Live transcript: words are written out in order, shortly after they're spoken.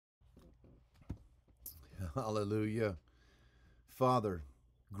Hallelujah. Father,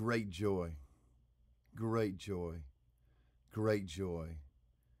 great joy, great joy, great joy,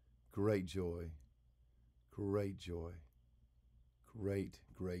 great joy, great joy, great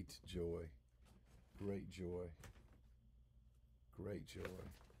joy, great joy, great joy.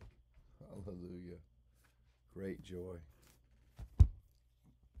 Hallelujah. Great joy.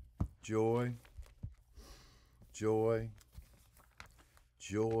 Joy, joy,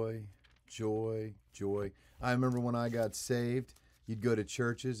 joy, joy, joy. I remember when I got saved, you'd go to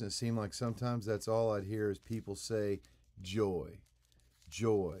churches and it seemed like sometimes that's all I'd hear is people say joy,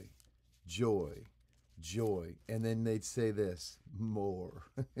 joy, joy, joy. And then they'd say this,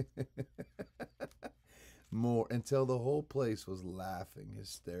 more, more, until the whole place was laughing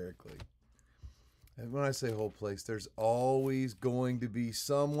hysterically. And when I say whole place, there's always going to be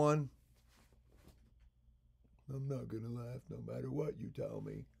someone. I'm not going to laugh no matter what you tell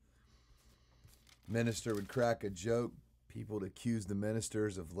me. Minister would crack a joke. People would accuse the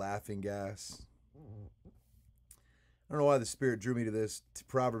ministers of laughing gas. I don't know why the Spirit drew me to this. To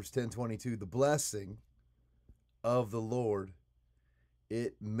Proverbs 10:22, the blessing of the Lord,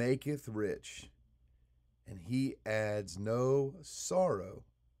 it maketh rich, and he adds no sorrow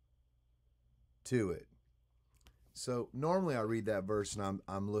to it. So normally I read that verse and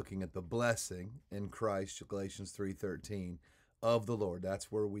I'm looking at the blessing in Christ, Galatians 3:13, of the Lord.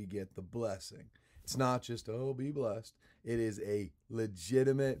 That's where we get the blessing. It's not just, oh, be blessed. It is a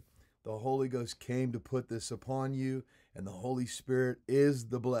legitimate, the Holy Ghost came to put this upon you, and the Holy Spirit is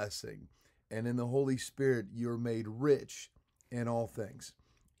the blessing. And in the Holy Spirit, you're made rich in all things.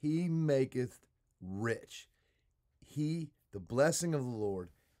 He maketh rich. The blessing of the Lord,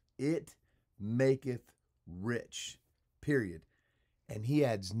 it maketh rich, period. And he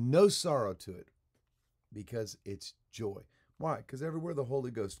adds no sorrow to it because it's joy. Why? Because everywhere the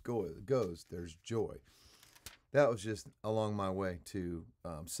Holy Ghost goes, there's joy. That was just along my way to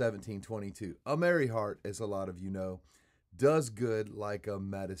 17:22. A merry heart, as a lot of you know, does good like a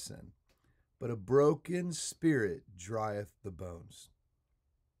medicine, but a broken spirit drieth the bones.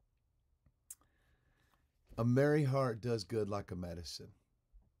 A merry heart does good like a medicine.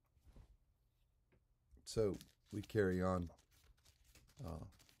 So we carry on. Oh,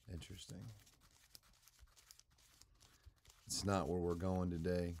 interesting. It's not where we're going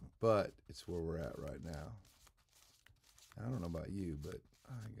today, but it's where we're at right now. I don't know about you, but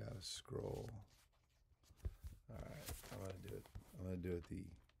I gotta scroll. All right, I'm gonna do it. I'm gonna do it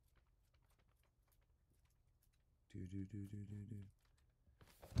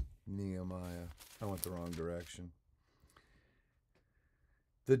the Nehemiah. I went the wrong direction.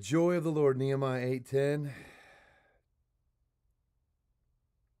 The joy of the Lord, Nehemiah 8:10.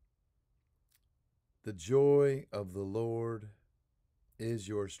 The joy of the Lord is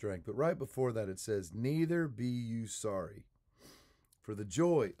your strength. But right before that it says, neither be you sorry, for the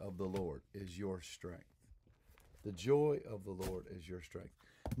joy of the Lord is your strength. The joy of the Lord is your strength.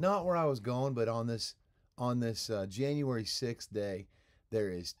 Not where I was going, but on this January 6th day, there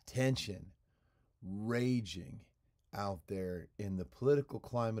is tension raging out there in the political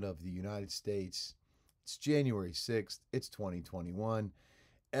climate of the United States. It's January 6th. It's 2021.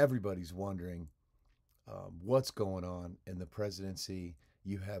 Everybody's wondering what's going on in the presidency.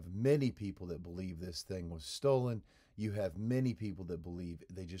 You have many people that believe this thing was stolen. You have many people that believe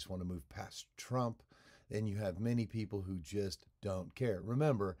they just want to move past Trump. Then you have many people who just don't care.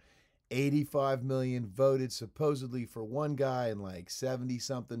 Remember, 85 million voted supposedly for one guy and like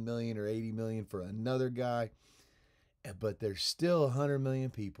 70-something million or 80 million for another guy. But there's still 100 million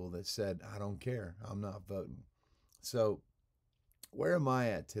people that said, I don't care. I'm not voting. So where am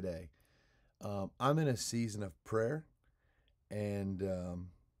I at today? I'm in a season of prayer, and I'm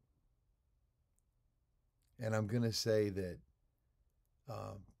going to say that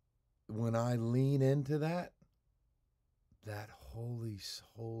when I lean into that holy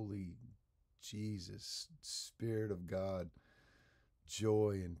Jesus, Spirit of God,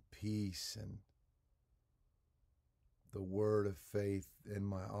 joy and peace and the word of faith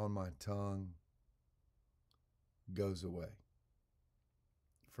on my tongue goes away.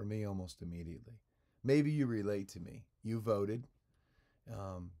 For me, almost immediately. Maybe you relate to me. You voted.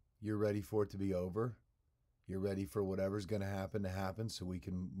 You're ready for it to be over. You're ready for whatever's going to happen so we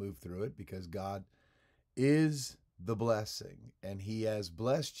can move through it, because God is the blessing, and he has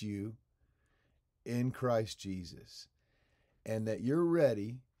blessed you in Christ Jesus, and that you're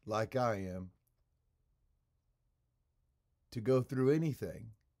ready, like I am, to go through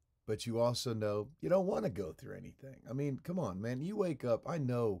anything. But you also know you don't want to go through anything. I mean, come on, man. You wake up, I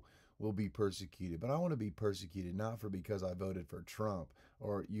know we'll be persecuted, but I want to be persecuted not because I voted for Trump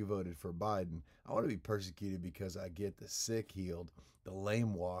or you voted for Biden. I want to be persecuted because I get the sick healed, the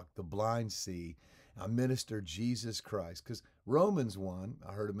lame walk, the blind see. I minister Jesus Christ. Because Romans 1,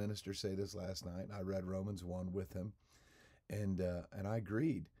 I heard a minister say this last night. I read Romans 1 with him, and I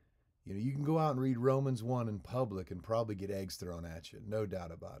agreed. You know, you can go out and read Romans 1 in public and probably get eggs thrown at you, no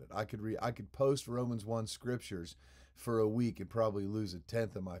doubt about it. I could post Romans 1 scriptures for a week and probably lose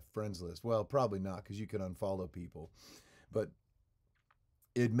 1/10 of my friends list. Well, probably not, because you can unfollow people, but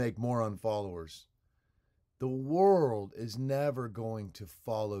it'd make more unfollowers. The world is never going to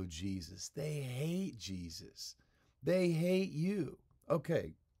follow Jesus. They hate Jesus. They hate you.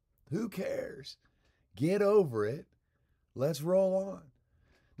 Okay, who cares? Get over it. Let's roll on.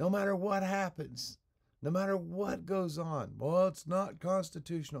 No matter what happens, no matter what goes on. Well, it's not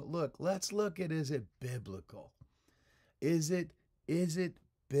constitutional. Look, let's look at, is it biblical? Is it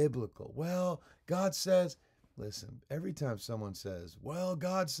biblical? Well, God says, listen, every time someone says, well,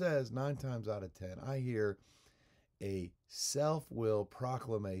 God says, 9 times out of 10, I hear a self-will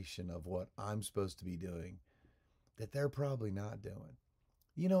proclamation of what I'm supposed to be doing that they're probably not doing.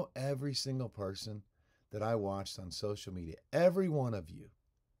 You know, every single person that I watched on social media, every one of you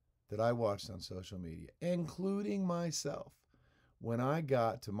that I watched on social media, including myself, when I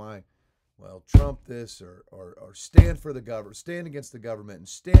got to my, well, Trump this or stand for the government, stand against the government and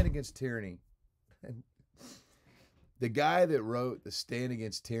stand against tyranny. And the guy that wrote the Stand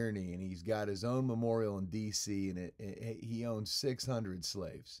Against Tyranny, and he's got his own memorial in D.C., and he owns 600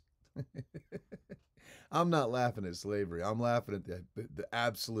 slaves. I'm not laughing at slavery. I'm laughing at the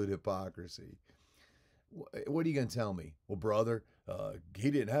absolute hypocrisy. What are you going to tell me? Well, brother,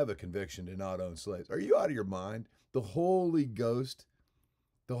 he didn't have a conviction to not own slaves. Are you out of your mind? The Holy Ghost,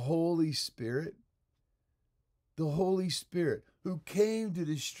 the Holy Spirit who came to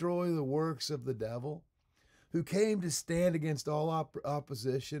destroy the works of the devil, who came to stand against all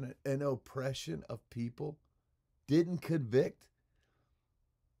opposition and oppression of people, didn't convict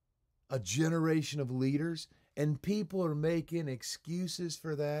a generation of leaders, and people are making excuses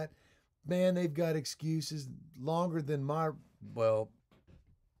for that. Man, they've got excuses longer than I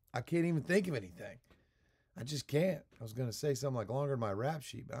can't even think of anything. I just can't. I was going to say something like longer than my rap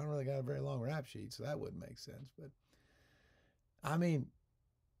sheet, but I don't really got a very long rap sheet, so that wouldn't make sense. But, I mean,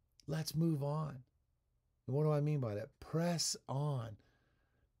 let's move on. And what do I mean by that? Press on.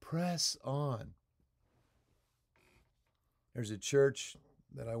 Press on. There's a church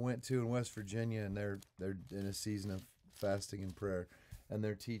that I went to in West Virginia, and they're in a season of fasting and prayer, and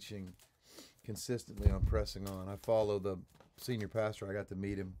they're teaching consistently on pressing on. I follow the senior pastor. I got to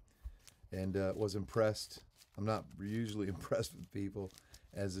meet him and was impressed. I'm not usually impressed with people.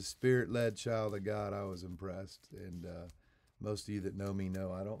 As a spirit-led child of God, I was impressed. And most of you that know me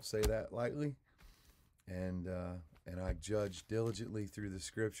know I don't say that lightly. And I judge diligently through the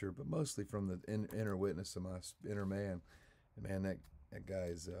scripture, but mostly from the inner witness of my inner man. And man, that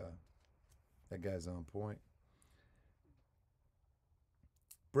guy's on point.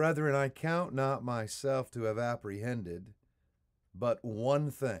 Brethren, I count not myself to have apprehended, but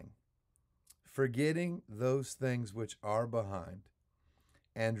one thing, forgetting those things which are behind,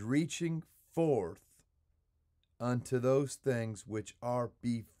 and reaching forth unto those things which are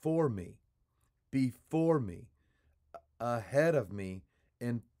before me, ahead of me,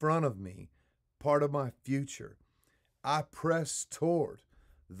 in front of me, part of my future. I press toward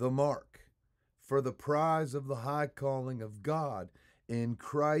the mark for the prize of the high calling of God in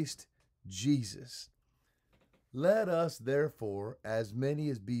Christ Jesus. Let us therefore, as many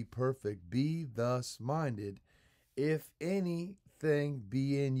as be perfect, be thus minded. If anything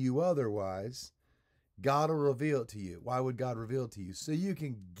be in you otherwise, God will reveal it to you. Why would God reveal it to you? So you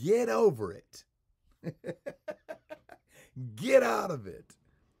can get over it. Get out of it.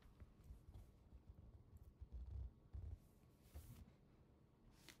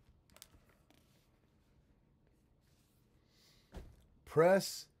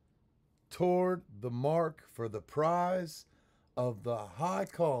 Press toward the mark for the prize of the high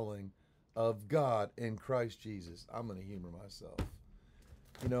calling of God in Christ Jesus. I'm going to humor myself.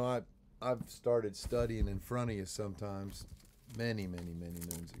 You know, I've started studying in front of you sometimes many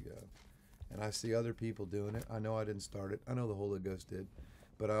moons ago. And I see other people doing it. I know I didn't start it. I know the Holy Ghost did.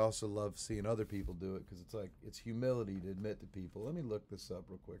 But I also love seeing other people do it because it's humility to admit to people. Let me look this up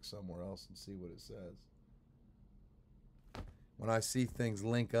real quick somewhere else and see what it says. When I see things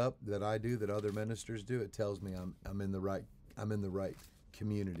link up that I do, that other ministers do, it tells me I'm in the right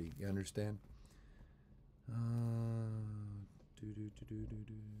community. You understand?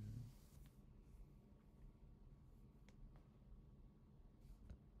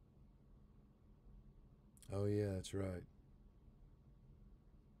 Oh yeah, that's right.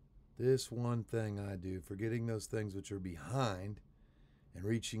 This one thing I do, forgetting those things which are behind and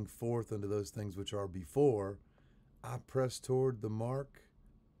reaching forth unto those things which are before, I press toward the mark.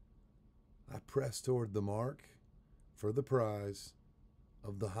 I press toward the mark for the prize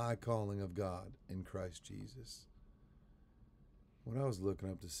of the high calling of God in Christ Jesus. What I was looking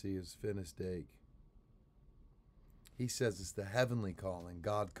up to see is Finis Dake. He says it's the heavenly calling,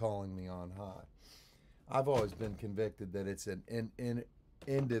 God calling me on high. I've always been convicted that it's an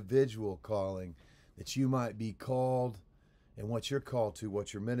individual calling, that you might be called, and what you're called to,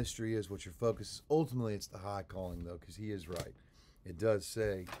 what your ministry is, what your focus is. Ultimately, it's the high calling, though, because he is right. It does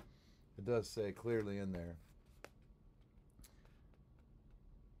say clearly in there,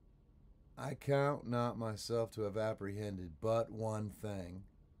 I count not myself to have apprehended but one thing.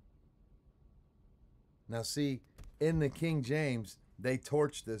 Now see, in the King James, they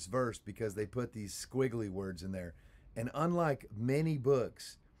torched this verse because they put these squiggly words in there. And unlike many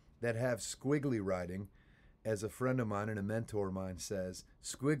books that have squiggly writing, as a friend of mine and a mentor of mine says,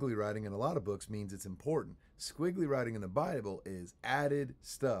 squiggly writing in a lot of books means it's important. Squiggly writing in the Bible is added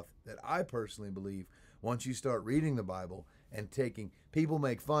stuff that I personally believe once you start reading the Bible and taking, people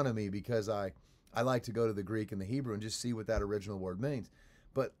make fun of me because I like to go to the Greek and the Hebrew and just see what that original word means.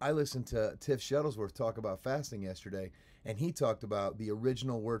 But I listened to Tiff Shuttlesworth talk about fasting yesterday, and he talked about the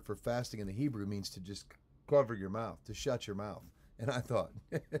original word for fasting in the Hebrew means to just cover your mouth, to shut your mouth. And I thought,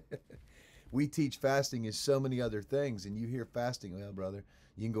 we teach fasting as so many other things, and you hear fasting, well, brother,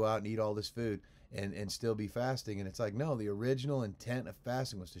 you can go out and eat all this food and still be fasting. And it's like, no, the original intent of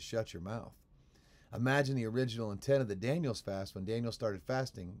fasting was to shut your mouth. Imagine the original intent of the Daniel's fast. When Daniel started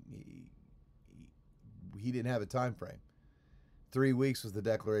fasting, he didn't have a time frame. 3 weeks was the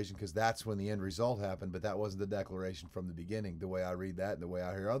declaration because that's when the end result happened, but that wasn't the declaration from the beginning, the way I read that and the way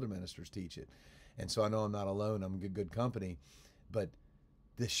I hear other ministers teach it. And so I know I'm not alone. I'm in good company. But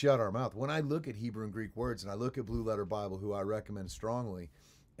this shut our mouth. When I look at Hebrew and Greek words, and I look at Blue Letter Bible, who I recommend strongly,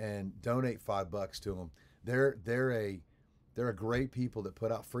 and donate $5 to them, they're a great people that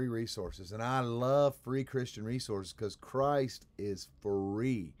put out free resources. And I love free Christian resources because Christ is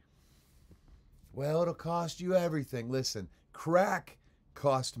free. Well, it'll cost you everything. Listen, crack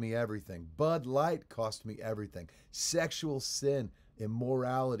cost me everything. Bud Light cost me everything. Sexual sin,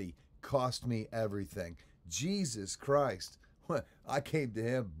 immorality cost me everything. Jesus Christ, I came to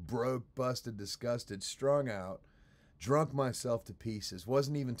him broke, busted, disgusted, strung out, drunk myself to pieces,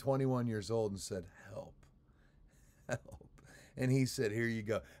 wasn't even 21 years old, and said, help, help. And he said, here you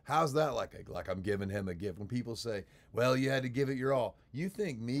go. How's that like I'm giving him a gift? When people say, well, you had to give it your all. You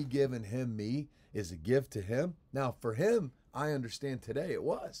think me giving him me is a gift to him? Now, for him, I understand today it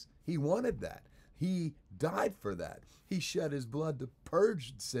was. He wanted that. He died for that. He shed his blood to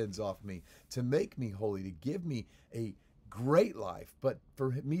purge sins off me, to make me holy, to give me a great life, but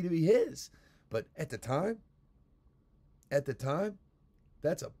for me to be his. But at the time,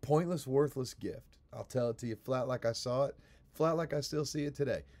 that's a pointless, worthless gift. I'll tell it to you flat like I saw it, flat like I still see it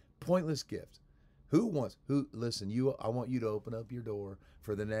today. Pointless gift. Listen, I want you to open up your door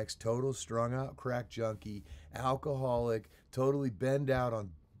for the next total strung out crack junkie, alcoholic, totally bend out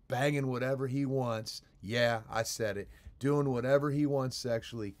on banging whatever he wants. Yeah, I said it. Doing whatever he wants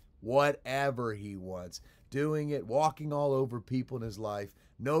sexually, whatever he wants. Doing it, walking all over people in his life.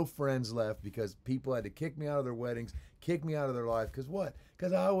 No friends left because people had to kick me out of their weddings, kick me out of their life. Because what?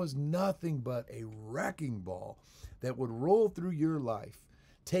 Because I was nothing but a wrecking ball that would roll through your life,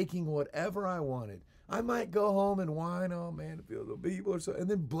 taking whatever I wanted. I might go home and whine, oh man, it feels the people are so, and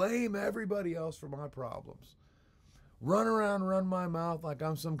then blame everybody else for my problems. Run around, run my mouth like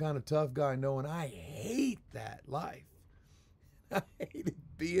I'm some kind of tough guy, knowing I hate that life. I hated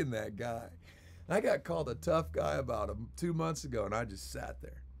being that guy. I got called a tough guy about 2 months ago, and I just sat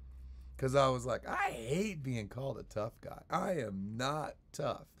there because I was like, I hate being called a tough guy. I am not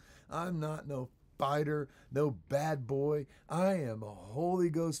tough. I'm not no fighter, no bad boy. I am a Holy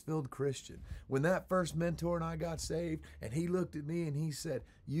Ghost-filled Christian. When that first mentor and I got saved, and he looked at me and he said,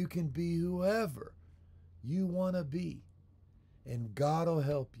 you can be whoever you want to be, and God will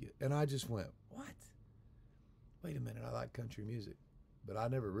help you. And I just went, what? Wait a minute, I like country music. But I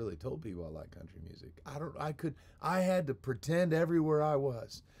never really told people I like country music. I had to pretend everywhere I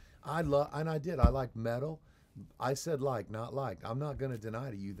was. And I did. I like metal. I said like, not liked. I'm not going to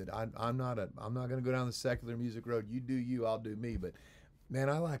deny to you that I'm not going to go down the secular music road. You do you, I'll do me. But man,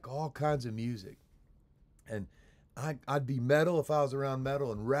 I like all kinds of music. And I'd be metal if I was around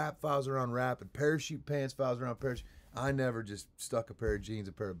metal, and rap if I was around rap, and parachute pants if I was around parachute. I never just stuck a pair of jeans,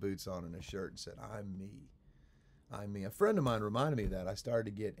 a pair of boots on, and a shirt and said, I'm me. I'm me. A friend of mine reminded me of that. I started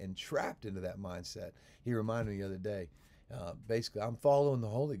to get entrapped into that mindset. He reminded me the other day. Basically, I'm following the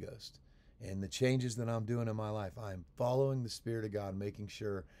Holy Ghost and the changes that I'm doing in my life. I'm following the Spirit of God, making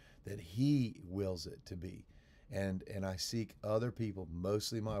sure that He wills it to be. And I seek other people,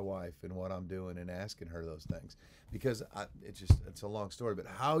 mostly my wife, in what I'm doing and asking her those things. Because it's a long story, but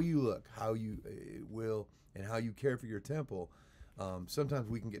how you look, how you will, and how you care for your temple, sometimes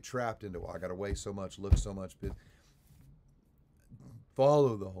we can get trapped into, well, I got to weigh so much, look so much. But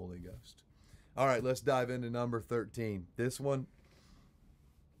follow the Holy Ghost. All right, let's dive into number 13. This one's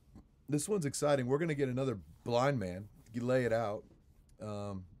exciting. We're going to get another blind man. You lay it out.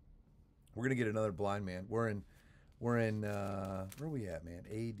 We're going to get another blind man. We're in where are we at, man?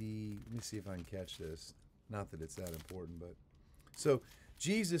 AD. Let me see if I can catch this. Not that it's that important, but so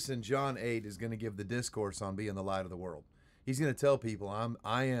Jesus in John 8 is going to give the discourse on being the light of the world. He's going to tell people,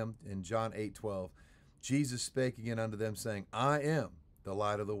 I am in John 8:12. Jesus spake again unto them, saying, I am the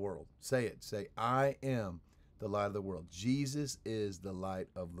light of the world. Say it. Say, I am the light of the world. Jesus is the light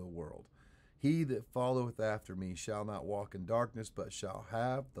of the world. He that followeth after me shall not walk in darkness, but shall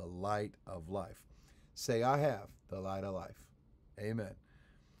have the light of life. Say, I have the light of life. Amen.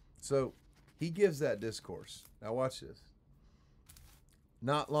 So he gives that discourse. Now watch this.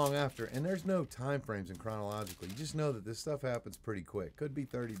 Not long after, and there's no time frames in chronologically. You just know that this stuff happens pretty quick. Could be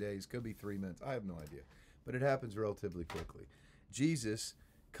 30 days, could be 3 minutes. I have no idea. But it happens relatively quickly. Jesus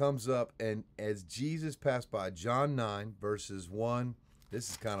comes up, and as Jesus passed by, John 9, verses 1, this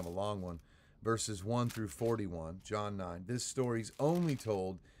is kind of a long one, verses 1 through 41, John 9. This story's only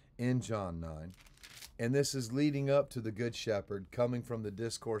told in John 9. And this is leading up to the Good Shepherd coming from the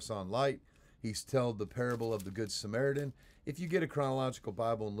Discourse on Light. He's told the parable of the Good Samaritan. If you get a chronological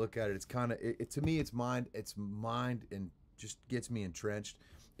Bible and look at it, it's kind of, to me, it's mind and just gets me entrenched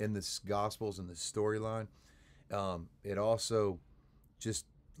in the Gospels and the storyline. It also just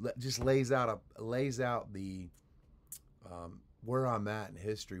lays out the where I'm at in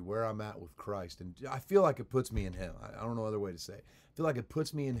history, where I'm at with Christ, and I feel like it puts me in Him. I don't know other way to say it. I feel like it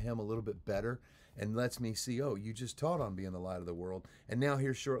puts me in Him a little bit better and lets me see, oh, you just taught on being the light of the world, and now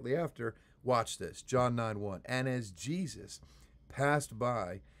here shortly after, watch this, John 9:1. And as Jesus passed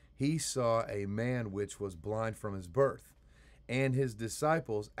by, he saw a man which was blind from his birth, and his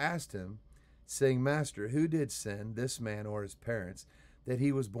disciples asked him, saying, Master, who did sin, this man or his parents, that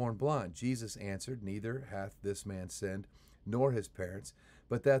he was born blind? Jesus answered, Neither hath this man sinned, nor his parents,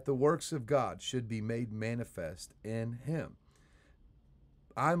 but that the works of God should be made manifest in him.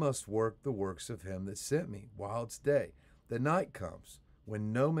 I must work the works of him that sent me while it's day. The night comes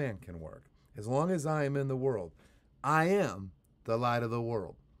when no man can work. As long as I am in the world, I am the light of the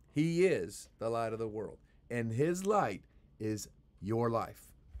world. He is the light of the world, and his light is your life.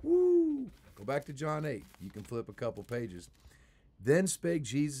 Woo! Go back to John 8. You can flip a couple pages. Then spake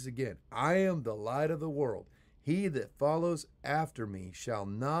Jesus again, I am the light of the world. He that follows after me shall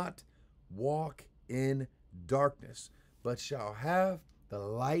not walk in darkness, but shall have the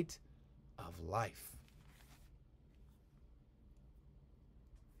light of life.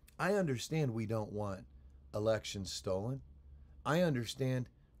 I understand we don't want elections stolen. I understand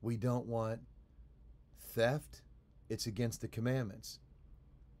we don't want theft. It's against the commandments.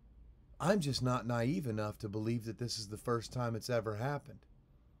 I'm just not naive enough to believe that this is the first time it's ever happened.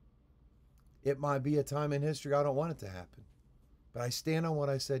 It might be a time in history I don't want it to happen, but I stand on what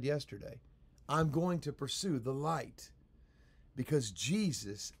I said yesterday. I'm going to pursue the light because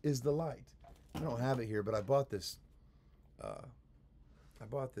Jesus is the light. I don't have it here, but I bought this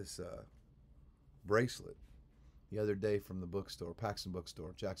bracelet the other day from the bookstore, Paxton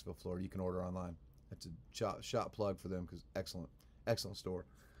Bookstore, Jacksonville, Florida. You can order online. That's a shot plug for them because excellent store.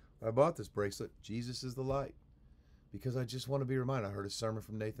 I bought this bracelet, Jesus is the light, because I just want to be reminded. I heard a sermon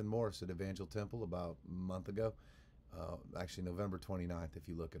from Nathan Morris at Evangel Temple about a month ago, actually November 29th, if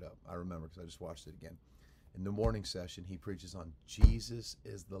you look it up. I remember because I just watched it again. In the morning session, he preaches on Jesus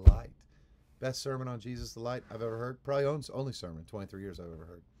is the light. Best sermon on Jesus the light I've ever heard. Probably only sermon, 23 years I've ever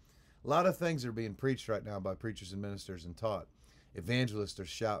heard. A lot of things are being preached right now by preachers and ministers and taught. Evangelists are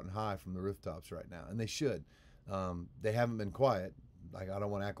shouting high from the rooftops right now, and they should. They haven't been quiet. Like, I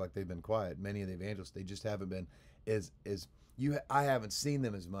don't want to act like they've been quiet. Many of the evangelists, they just haven't been I haven't seen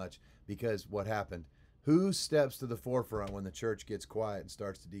them as much because what happened? Who steps to the forefront when the church gets quiet and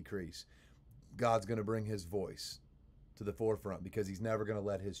starts to decrease? God's going to bring his voice to the forefront because he's never going to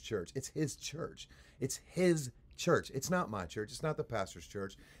let his church. It's his church. It's his church. It's not my church. It's not the pastor's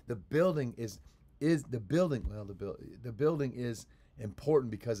church. The building is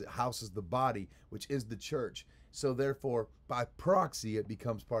important because it houses the body, which is the church. So therefore, by proxy, it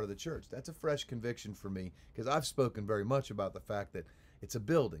becomes part of the church. That's a fresh conviction for me because I've spoken very much about the fact that It's a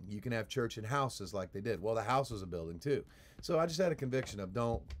building. You can have church in houses like they did. Well, the house was a building too. So I just had a conviction of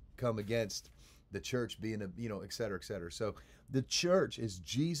don't come against the church being a, et cetera, et cetera. So the church is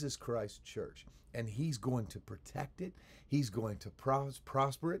Jesus Christ's church, and he's going to protect it. He's going to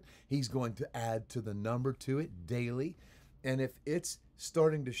prosper it. He's going to add to the number to it daily. And if it's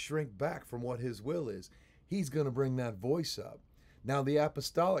starting to shrink back from what his will is, he's going to bring that voice up. Now, the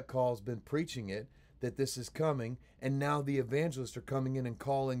apostolic call has been preaching it, that this is coming, and now the evangelists are coming in and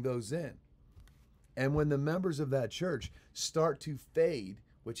calling those in. And when the members of that church start to fade,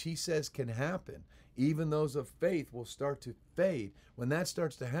 which he says can happen, even those of faith will start to fade. When that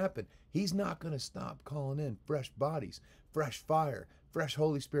starts to happen, he's not going to stop calling in fresh bodies, fresh fire, fresh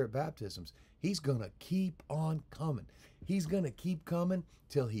Holy Spirit baptisms. He's going to keep on coming. He's going to keep coming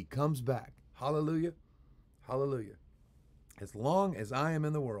till he comes back. Hallelujah. Hallelujah. As long as I am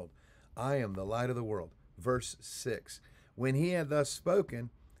in the world, I am the light of the world. Verse 6. When he had thus spoken,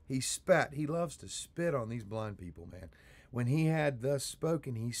 he spat. He loves to spit on these blind people, man. When he had thus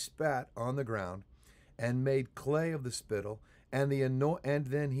spoken, he spat on the ground and made clay of the spittle, and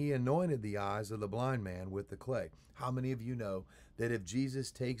then he anointed the eyes of the blind man with the clay. How many of you know that if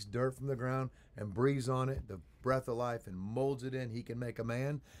Jesus takes dirt from the ground and breathes on it, the breath of life, and molds it in, he can make a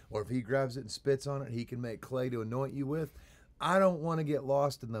man? Or if he grabs it and spits on it, he can make clay to anoint you with? I don't want to get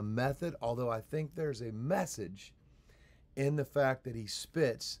lost in the method, although I think there's a message in the fact that he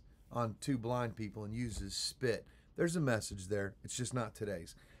spits on two blind people and uses spit. There's a message there. It's just not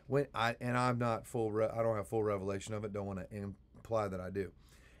today's. I'm not I don't have full revelation of it. Don't want to imply that I do.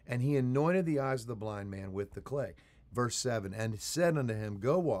 And he anointed the eyes of the blind man with the clay. Verse 7, and said unto him,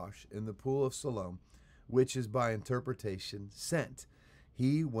 go wash in the pool of Siloam, which is by interpretation sent.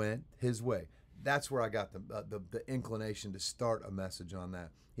 He went his way. That's where I got the inclination to start a message on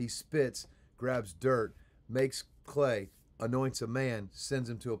that. He spits, grabs dirt, makes clay, anoints a man, sends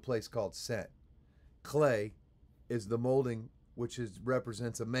him to a place called sent. Clay is the molding, which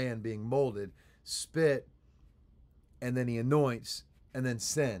represents a man being molded. Spit, and then he anoints, and then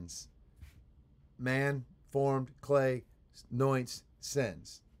sends. Man formed, clay, anoints,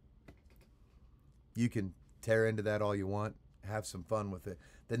 sends. You can tear into that all you want. Have some fun with it.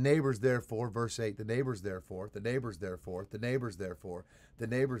 The neighbors therefore, verse 8, the neighbors therefore, the neighbors therefore, the neighbors therefore, the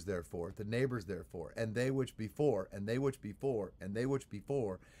neighbors therefore, the neighbors therefore, and they which before, and they which before, and they which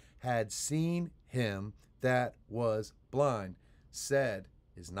before had seen him that was blind, said,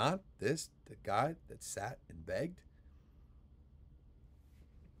 is not this the guy that sat and begged?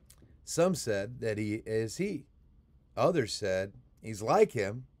 Some said that he is he. Others said, he's like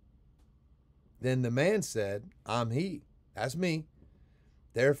him. Then the man said, I'm he. That's me.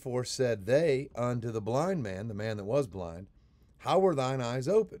 Therefore said they unto the blind man, the man that was blind, how were thine eyes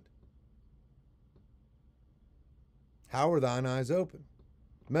opened? How were thine eyes opened?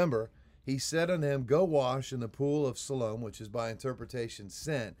 Remember, he said unto him, go wash in the pool of Siloam, which is by interpretation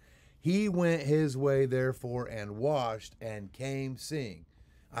sent. He went his way, therefore, and washed and came seeing.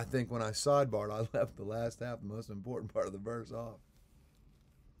 I think when I sidebarred, I left the last half, the most important part of the verse, off.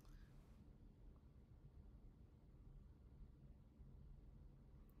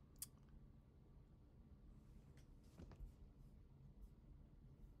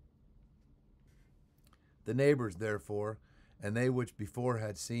 The neighbors, therefore, and they which before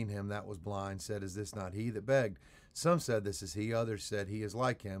had seen him that was blind, said, is this not he that begged? Some said, this is he. Others said, he is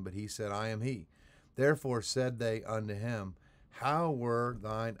like him. But he said, I am he. Therefore said they unto him, how were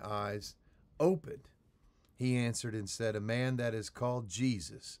thine eyes opened? He answered and said, a man that is called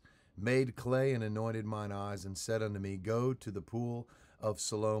Jesus made clay and anointed mine eyes, and said unto me, go to the pool of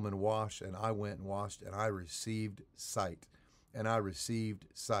Siloam and wash. And I went and washed, and I received sight. And I received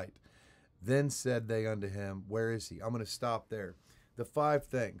sight. Then said they unto him, where is he? I'm going to stop there. The five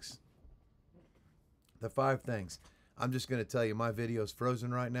things. The five things. I'm just going to tell you, my video is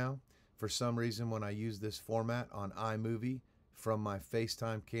frozen right now. For some reason, when I use this format on iMovie from my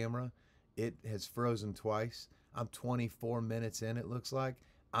FaceTime camera, it has frozen twice. I'm 24 minutes in, it looks like.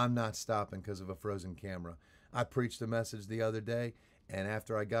 I'm not stopping because of a frozen camera. I preached a message the other day, and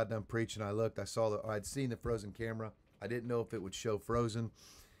after I got done preaching, I looked, I'd seen the frozen camera. I didn't know if it would show frozen.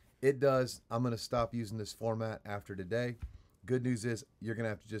 It does. I'm going to stop using this format after today. Good news is you're going to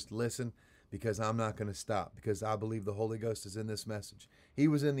have to just listen, because I'm not going to stop, because I believe the Holy Ghost is in this message. He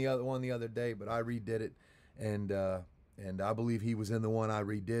was in the other one the other day, but I redid it, and I believe he was in the one I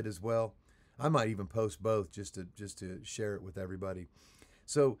redid as well. I might even post both just to share it with everybody.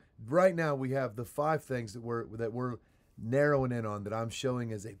 So right now we have the five things that we're narrowing in on, that I'm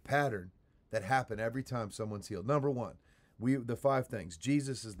showing as a pattern that happen every time someone's healed. Number one, the five things.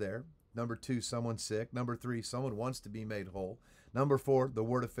 Jesus is there. Number two, someone's sick. Number three, someone wants to be made whole. Number 4, the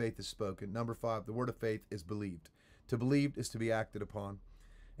word of faith is spoken. Number 5, the word of faith is believed. To believe is to be acted upon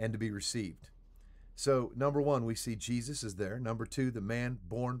and to be received. So, number 1, we see Jesus is there. Number 2, the man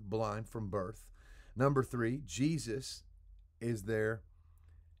born blind from birth. Number 3, Jesus is there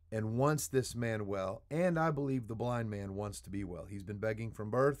and wants this man well. And I believe the blind man wants to be well. He's been begging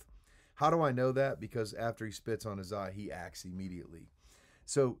from birth. How do I know that? Because after he spits on his eye, he acts immediately.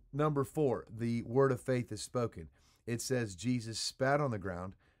 So, number 4, the word of faith is spoken. It says Jesus spat on the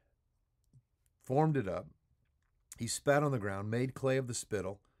ground, formed it up. He spat on the ground, made clay of the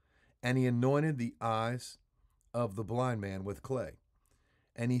spittle, and he anointed the eyes of the blind man with clay.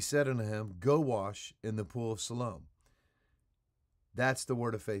 And he said unto him, Go wash in the pool of Siloam. That's the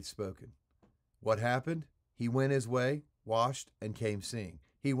word of faith spoken. What happened? He went his way, washed, and came seeing.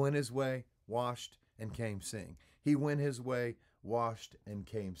 He went his way, washed, and came seeing. He went his way, washed, and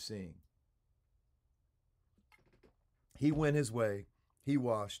came seeing. He went his way, he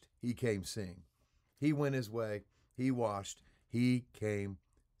washed, he came seeing. He went his way, he washed, he came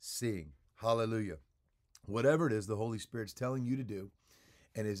seeing. Hallelujah. Whatever it is the Holy Spirit's telling you to do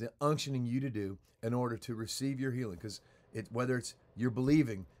and is unctioning you to do in order to receive your healing, because whether it's you're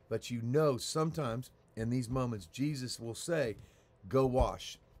believing, but you know sometimes in these moments Jesus will say, go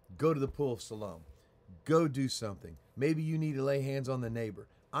wash, go to the pool of Siloam, go do something. Maybe you need to lay hands on the neighbor.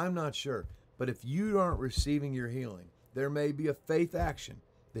 I'm not sure, but if you aren't receiving your healing, there may be a faith action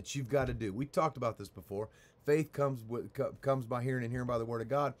that you've got to do. We talked about this before. Faith comes by hearing and hearing by the word of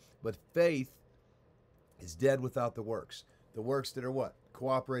God, but faith is dead without the works. The works that are what?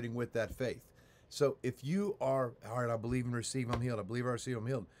 Cooperating with that faith. So if you are, all right, I believe and receive, I'm healed. I believe I receive, I'm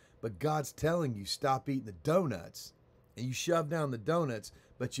healed. But God's telling you, stop eating the donuts, and you shove down the donuts,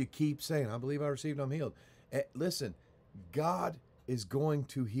 but you keep saying, I believe I received, I'm healed. Listen, God is going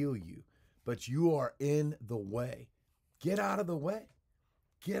to heal you, but you are in the way. Get out of the way.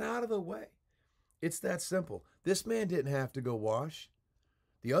 Get out of the way. It's that simple. This man didn't have to go wash.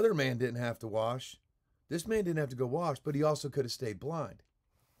 The other man didn't have to wash. This man didn't have to go wash, but he also could have stayed blind.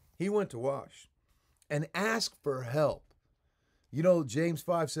 He went to wash and ask for help. You know, James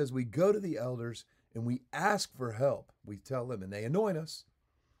 5 says we go to the elders and we ask for help. We tell them and they anoint us.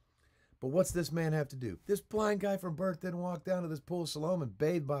 But what's this man have to do? This blind guy from birth didn't walk down to this pool of Siloam and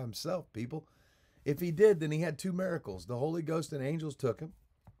bathe by himself, people. If he did, then he had 2 miracles. The Holy Ghost and angels took him.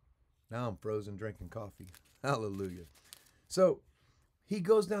 Now I'm frozen drinking coffee. Hallelujah. So he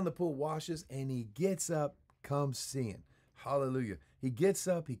goes down the pool, washes, and he gets up, comes seeing. Hallelujah. He gets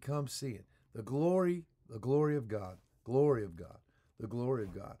up, he comes seeing. The glory of God, glory of God, the glory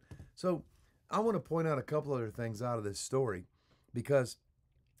of God. So I want to point out a couple other things out of this story because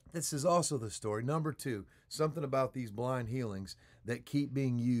this is also the story. Number 2, something about these blind healings that keep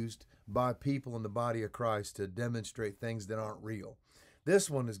being used by people in the body of Christ to demonstrate things that aren't real. This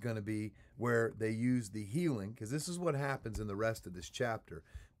one is going to be where they use the healing, because this is what happens in the rest of this chapter.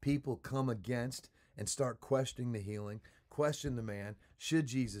 People come against and start questioning the healing, question the man, should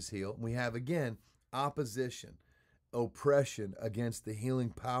Jesus heal? We have, again, opposition, oppression against the healing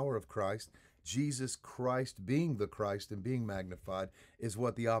power of Christ. Jesus Christ being the Christ and being magnified is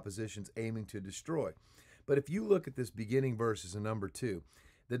what the opposition's aiming to destroy. But if you look at this beginning verses in number 2,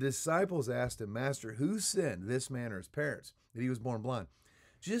 the disciples asked him, Master, who sinned, this man or his parents, that he was born blind?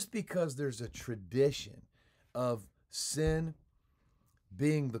 Just because there's a tradition of sin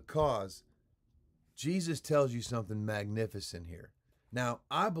being the cause, Jesus tells you something magnificent here. Now,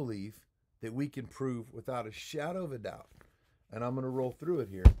 I believe that we can prove without a shadow of a doubt, and I'm going to roll through it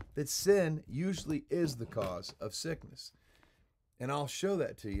here, that sin usually is the cause of sickness. And I'll show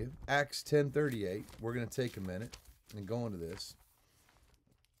that to you. Acts 10:38. We're going to take a minute and go into this.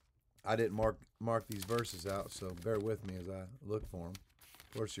 I didn't mark these verses out, so bear with me as I look for them.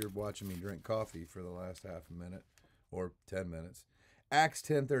 Of course, you're watching me drink coffee for the last half a minute or 10 minutes. Acts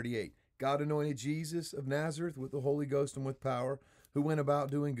 10:38. God anointed Jesus of Nazareth with the Holy Ghost and with power, who went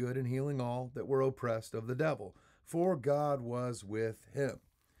about doing good and healing all that were oppressed of the devil, for God was with him.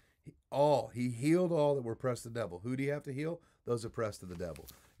 He healed all that were oppressed of the devil. Who do you have to heal? Those oppressed of the devil.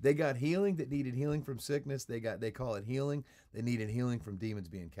 They got healing that needed healing from sickness. They call it healing. They needed healing from demons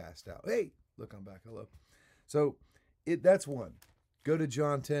being cast out. Hey, look, I'm back. Hello. So that's one. Go to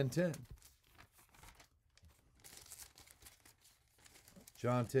John 10:10.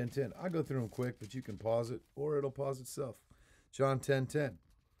 John 10:10. I go through them quick, but you can pause it or it'll pause itself. John 10:10.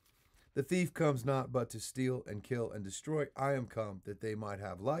 The thief comes not but to steal and kill and destroy. I am come that they might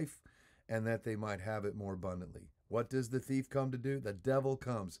have life and that they might have it more abundantly. What does the thief come to do? The devil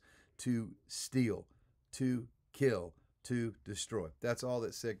comes to steal, to kill, to destroy. That's all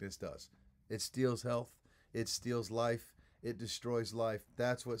that sickness does. It steals health, it steals life, It destroys life.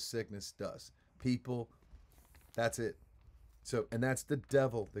 That's what sickness does. People, that's it. So, and that's the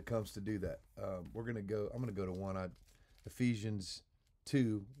devil that comes to do that. I'm going to go to one. Ephesians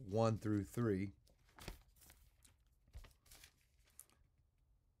 2, 1 through 3.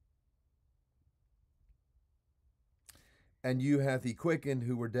 And you hath he quickened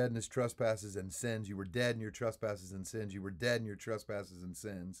who were dead in his trespasses and sins. You were dead in your trespasses and sins. You were dead in your trespasses and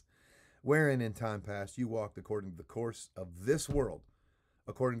sins, wherein in time past you walked according to the course of this world,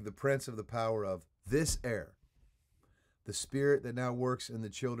 according to the prince of the power of this air, the spirit that now works in the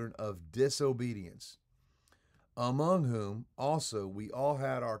children of disobedience, among whom also we all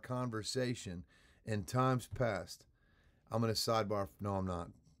had our conversation in times past. I'm going to sidebar. No, I'm not.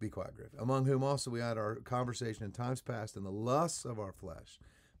 Be quiet, Griff. Among whom also we had our conversation in times past in the lusts of our flesh,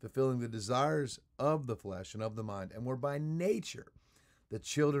 fulfilling the desires of the flesh and of the mind, and were by nature the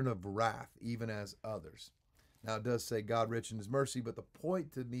children of wrath, even as others. Now it does say God rich in his mercy, but the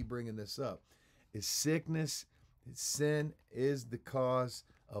point to me bringing this up is sickness, sin is the cause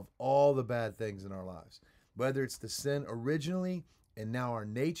of all the bad things in our lives. Whether it's the sin originally and now our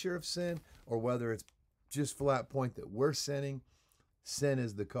nature of sin, or whether it's just flat point that we're sinning, sin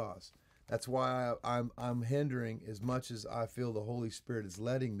is the cause. That's why I'm hindering as much as I feel the Holy Spirit is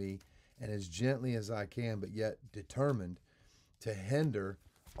letting me, and as gently as I can, but yet determined to hinder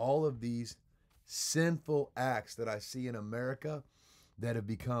all of these sinful acts that I see in America that have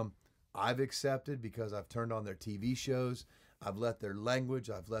become, I've accepted because I've turned on their TV shows, I've let their language,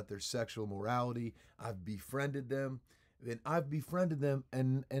 I've let their sexual morality, I've befriended them, and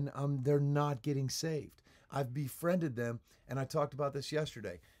they're not getting saved. I've befriended them, and I talked about this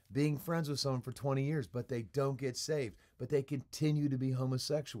yesterday, being friends with someone for 20 years, but they don't get saved, but they continue to be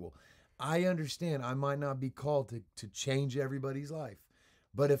homosexual. I understand I might not be called to change everybody's life,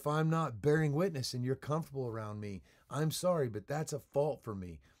 but if I'm not bearing witness and you're comfortable around me, I'm sorry, but that's a fault for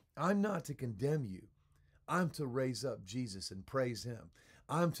me. I'm not to condemn you. I'm to raise up Jesus and praise him.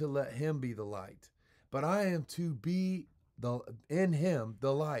 I'm to let him be the light, but I am to be in him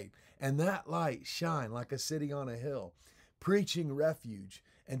the light, and that light shine like a city on a hill, preaching refuge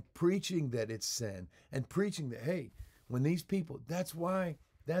and preaching that it's sin and preaching that, hey, when these people, that's why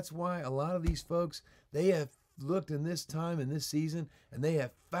a lot of these folks, they have looked in this time, in this season, and they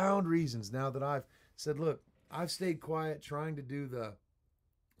have found reasons now that I've said, look, I've stayed quiet trying to do the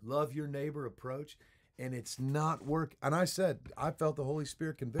love your neighbor approach, and it's not work. And I said, I felt the Holy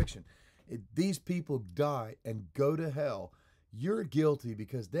Spirit conviction. If these people die and go to hell, you're guilty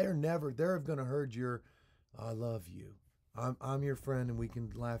because they're going to heard your, I love you. I'm your friend and we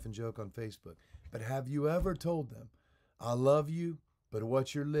can laugh and joke on Facebook. But have you ever told them, I love you, but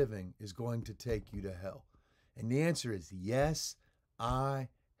what you're living is going to take you to hell? And the answer is yes, I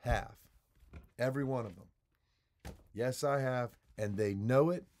have. Every one of them. Yes, I have. And they know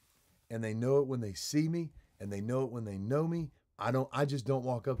it. And they know it when they see me. And they know it when they know me. I just don't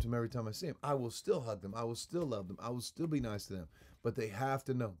walk up to them every time I see them. I will still hug them. I will still love them. I will still be nice to them. But they have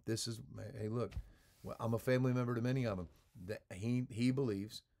to know this is, hey, look, well, I'm a family member to many of them. That he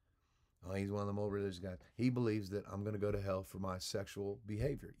believes, he's one of the more religious guys. He believes that I'm going to go to hell for my sexual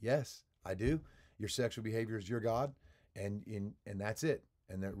behavior. Yes, I do. Your sexual behavior is your God, and that's it.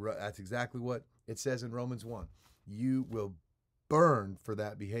 And that's exactly what it says in Romans 1. You will burn for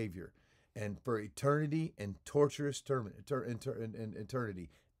that behavior, and for eternity and torturous eternity.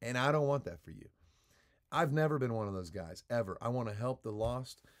 And I don't want that for you. I've never been one of those guys, ever. I want to help the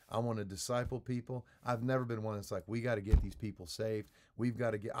lost. I want to disciple people. I've never been one that's like, we got to get these people saved.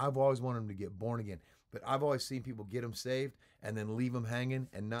 I've always wanted them to get born again. But I've always seen people get them saved and then leave them hanging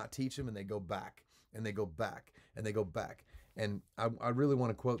and not teach them, and they go back, and they go back, and they go back. And I really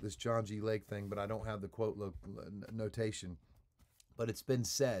want to quote this John G. Lake thing, but I don't have the quote notation. But it's been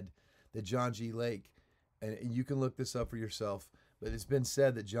said that John G. Lake, and you can look this up for yourself, but it's been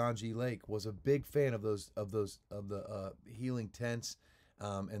said that John G. Lake was a big fan of the healing tents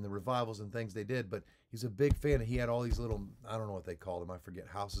and the revivals and things they did. But he's a big fan. He had all these little, I don't know what they called them, I forget,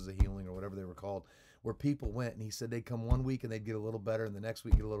 houses of healing or whatever they were called, where people went, and he said they'd come one week and they'd get a little better, and the next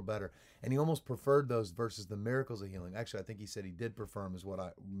week get a little better. And he almost preferred those versus the miracles of healing. Actually, I think he said he did prefer them, is what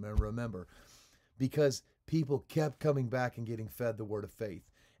I remember, because people kept coming back and getting fed the word of faith.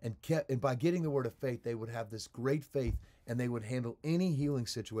 And by getting the word of faith, they would have this great faith, and they would handle any healing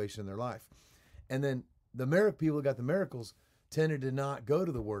situation in their life. And then the people who got the miracles tended to not go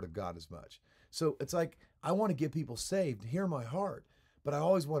to the word of God as much. So it's like, I want to get people saved, hear my heart, but I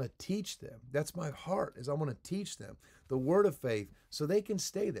always want to teach them. That's my heart, is I want to teach them the word of faith so they can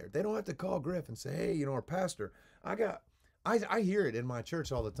stay there. They don't have to call Griff and say, hey, our pastor, I I hear it in my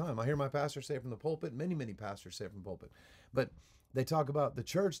church all the time. I hear my pastor say it from the pulpit. Many pastors say it from the pulpit. But they talk about the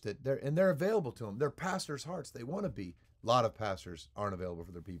church that they're available to them. They're pastors' hearts. They want to be. A lot of pastors aren't available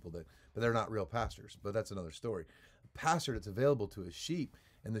for their people, but they're not real pastors. But that's another story. A pastor that's available to his sheep,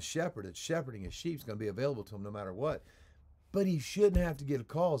 and the shepherd that's shepherding his sheep is going to be available to him no matter what. But he shouldn't have to get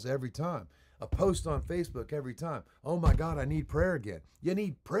calls every time. A post on Facebook every time. Oh my God, I need prayer again. You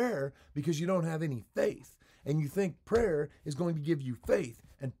need prayer because you don't have any faith. And you think prayer is going to give you faith.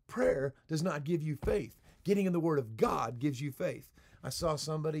 And prayer does not give you faith. Getting in the Word of God gives you faith. I saw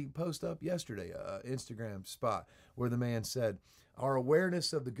somebody post up yesterday, an Instagram spot, where the man said, our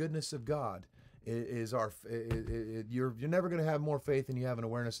awareness of the goodness of God is you're never going to have more faith than you have an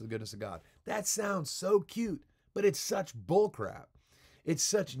awareness of the goodness of God. That sounds so cute, but it's such bullcrap. It's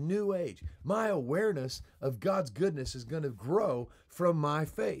such new age. My awareness of God's goodness is going to grow from my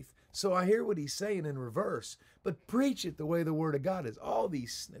faith. So I hear what he's saying in reverse, but preach it the way the Word of God is.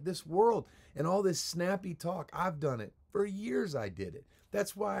 This world and all this snappy talk, I've done it. For years I did it.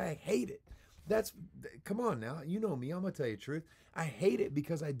 That's why I hate it. Come on now, you know me, I'm going to tell you the truth. I hate it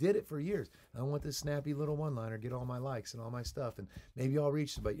because I did it for years. I want this snappy little one-liner, get all my likes and all my stuff, and maybe I'll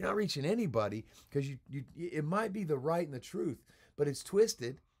reach somebody. You're not reaching anybody because it might be the right and the truth, but it's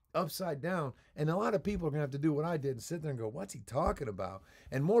twisted upside down, and a lot of people are going to have to do what I did and sit there and go, what's he talking about?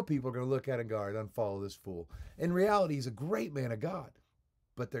 And more people are going to look at it and go, all right, unfollow this fool. In reality, he's a great man of God,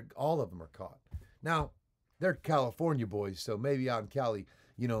 but all of them are caught. Now, they're California boys, so maybe out in Cali,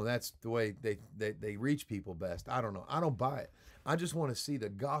 that's the way they reach people best. I don't know. I don't buy it. I just want to see the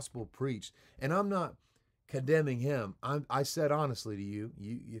gospel preached, and I'm not condemning him. I said honestly to you,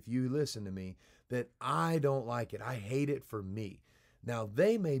 if you listen to me, that I don't like it. I hate it for me. Now,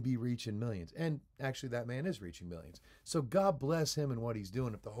 they may be reaching millions, and actually that man is reaching millions. So God bless him and what he's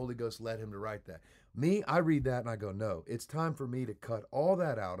doing if the Holy Ghost led him to write that. Me, I read that and I go, no, it's time for me to cut all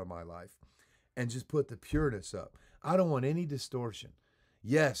that out of my life and just put the pureness up. I don't want any distortion.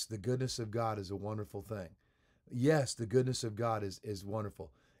 Yes, the goodness of God is a wonderful thing. Yes, the goodness of God is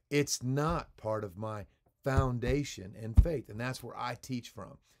wonderful. It's not part of my foundation and faith, and that's where I teach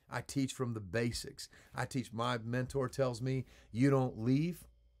from. I teach from the basics. My mentor tells me, you don't leave,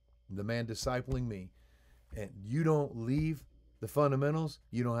 the man discipling me, and you don't leave the fundamentals,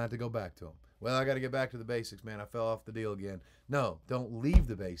 you don't have to go back to them. Well, I got to get back to the basics, man. I fell off the deal again. No, don't leave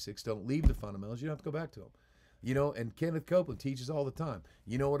the basics. Don't leave the fundamentals. You don't have to go back to them. And Kenneth Copeland teaches all the time.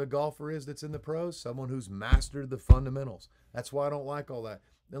 You know what a golfer is that's in the pros? Someone who's mastered the fundamentals. That's why I don't like all that.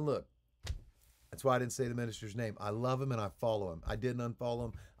 Then look, that's why I didn't say the minister's name. I love him and I follow him. I didn't unfollow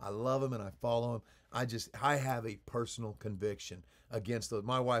him. I love him and I follow him. I have a personal conviction against those.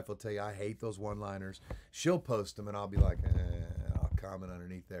 My wife will tell you I hate those one-liners. She'll post them and I'll be like, I'll comment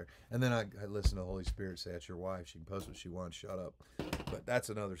underneath there. And then I listen to the Holy Spirit say, that's your wife. She can post what she wants. Shut up. But that's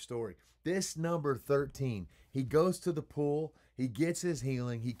another story. This number 13, he goes to the pool. He gets his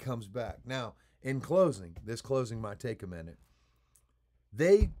healing. He comes back. Now, in closing, this closing might take a minute.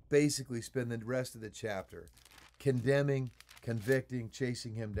 They basically spend the rest of the chapter condemning, convicting,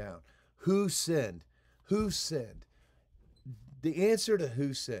 chasing him down. Who sinned? Who sinned? The answer to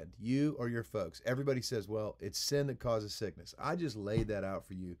who sinned, you or your folks, everybody says, well, it's sin that causes sickness. I just laid that out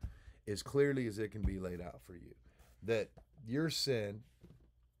for you as clearly as it can be laid out for you, that your sin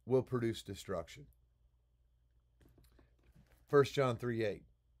will produce destruction. 1 John 3:8,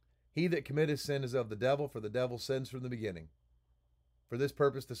 he that committeth sin is of the devil, for the devil sins from the beginning. For this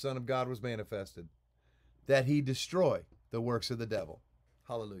purpose the Son of God was manifested, that he destroy the works of the devil.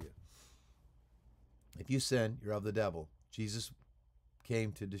 Hallelujah. If you sin, you're of the devil. Jesus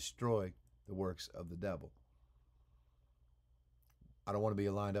came to destroy the works of the devil. I don't want to be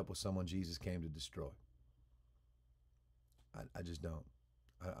lined up with someone Jesus came to destroy. I just don't.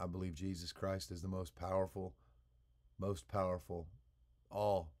 I believe Jesus Christ is the most powerful,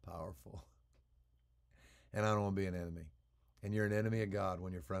 all powerful. And I don't want to be an enemy. And you're an enemy of God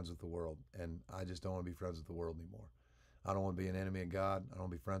when you're friends with the world. And I just don't want to be friends with the world anymore. I don't want to be an enemy of God. I don't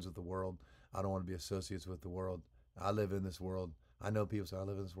want to be friends with the world. I don't want to be associates with the world. I live in this world. I know people say, I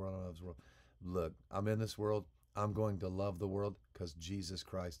live in this world. I love this world. Look, I'm in this world. I'm going to love the world because Jesus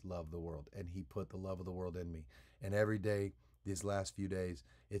Christ loved the world. And he put the love of the world in me. And every day, these last few days,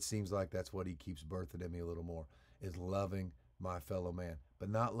 it seems like that's what he keeps birthing in me a little more, is loving my fellow man. But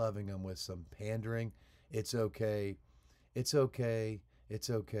not loving them with some pandering. It's okay. It's okay. It's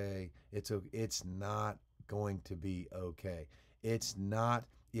okay. It's okay. It's not going to be okay. It's not.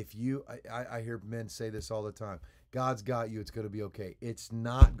 If you, I hear men say this all the time. God's got you. It's going to be okay. It's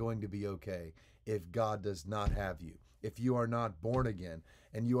not going to be okay if God does not have you. if you are not born again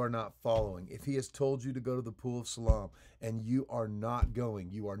and you are not following. If he has told you to go to the pool of Siloam and you are not going,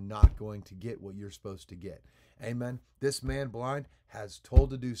 you are not going to get what you're supposed to get. Amen. This man blind has told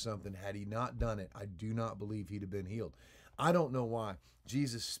to do something. Had he not done it, I do not believe he'd have been healed. I don't know why.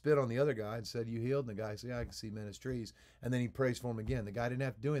 Jesus spit on the other guy and said, "You healed?" And the guy said, "Yeah, I can see men as trees." And then he prays for him again. The guy didn't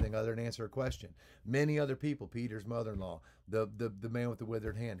have to do anything other than answer a question. Many other people, Peter's mother-in-law, the man with the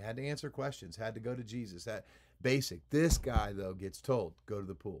withered hand, had to answer questions, had to go to Jesus. That basic. This guy, though, gets told, go to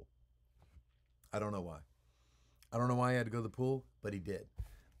the pool. I don't know why. I don't know why he had to go to the pool, but he did.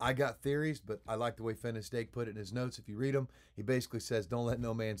 I got theories, but I like the way Fenton Stake put it in his notes. If you read them, he basically says, don't let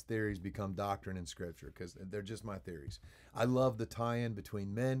no man's theories become doctrine in Scripture, because they're just my theories. I love the tie-in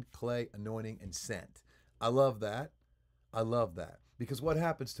between men, clay, anointing, and scent. I love that. I love that. Because what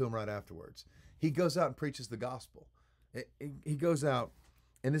happens to him right afterwards? He goes out and preaches the gospel. He goes out,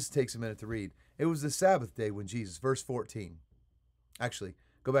 and this takes a minute to read. It was the Sabbath day when Jesus, verse 14. Actually,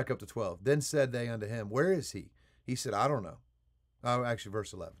 go back up to 12. Then said they unto him, where is he? He said, I don't know. Actually,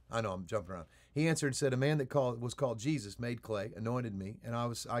 verse 11. I know, I'm jumping around. He answered and said, a man that was called Jesus made clay, anointed me, and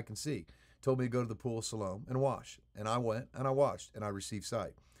I can see. Told me to go to the pool of Siloam and wash. And I went, and I washed, and I received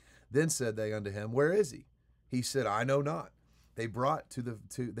sight. Then said they unto him, where is he? He said, I know not. They brought to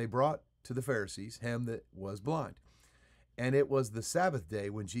the Pharisees him that was blind. And it was the Sabbath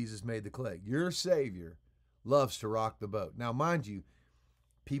day when Jesus made the clay. Your Savior loves to rock the boat. Now, mind you,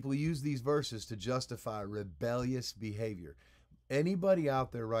 people use these verses to justify rebellious behavior. Anybody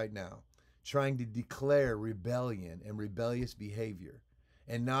out there right now trying to declare rebellion and rebellious behavior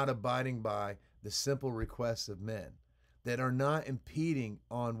and not abiding by the simple requests of men that are not impeding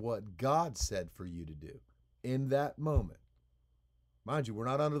on what God said for you to do in that moment. Mind you, we're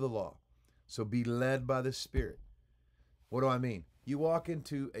not under the law, so be led by the Spirit. What do I mean? You walk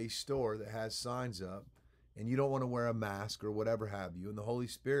into a store that has signs up and you don't want to wear a mask or whatever have you, and the Holy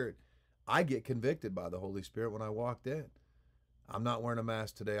Spirit, I get convicted by the Holy Spirit when I walked in. I'm not wearing a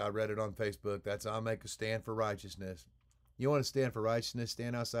mask today. I read it on Facebook. I'll make a stand for righteousness. You want to stand for righteousness?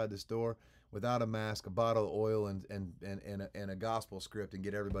 Stand outside the store without a mask, a bottle of oil, and a gospel script, and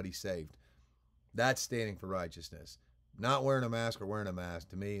get everybody saved. That's standing for righteousness. Not wearing a mask or wearing a mask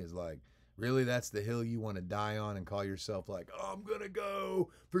to me is like, really, that's the hill you want to die on and call yourself like, oh, I'm going to go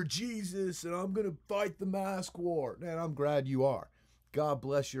for Jesus and I'm going to fight the mask war. Man, I'm glad you are. God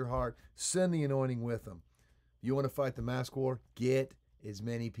bless your heart. Send the anointing with them. You want to fight the mask war? Get as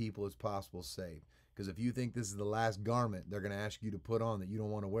many people as possible saved. Because if you think this is the last garment they're going to ask you to put on that you don't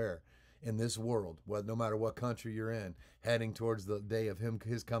want to wear in this world, well, no matter what country you're in, heading towards the day of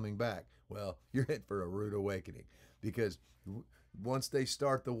his coming back, well, you're in for a rude awakening. Because once they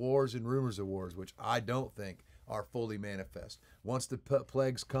start the wars and rumors of wars, which I don't think are fully manifest, once the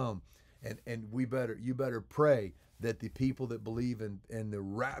plagues come, and you better pray that the people that believe in the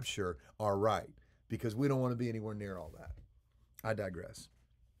rapture are right, because we don't want to be anywhere near all that. I digress.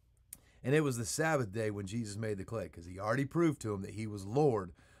 And it was the Sabbath day when Jesus made the clay, because he already proved to him that he was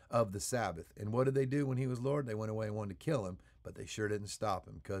Lord of the Sabbath. And what did they do when he was Lord? They went away and wanted to kill him, but they sure didn't stop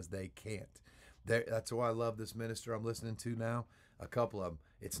him, because they can't. That's why I love this minister I'm listening to now, a couple of them.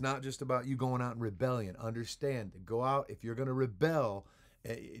 It's not just about you going out in rebellion. Understand, go out, if you're going to rebel,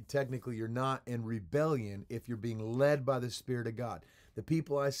 technically you're not in rebellion if you're being led by the Spirit of God. The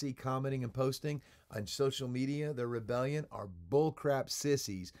people I see commenting and posting on social media, their rebellion, are bullcrap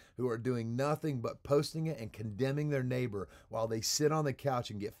sissies who are doing nothing but posting it and condemning their neighbor while they sit on the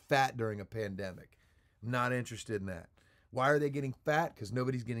couch and get fat during a pandemic. I'm not interested in that. Why are they getting fat? Because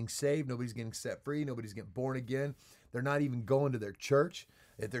nobody's getting saved, nobody's getting set free, nobody's getting born again. They're not even going to their church.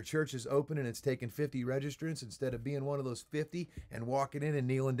 If their church is open and it's taking 50 registrants, instead of being one of those 50 and walking in and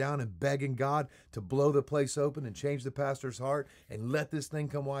kneeling down and begging God to blow the place open and change the pastor's heart and let this thing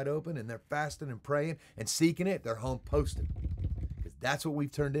come wide open, and they're fasting and praying and seeking it, they're home posting. Because that's what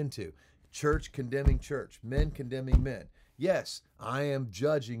we've turned into. Church condemning church, men condemning men. Yes, I am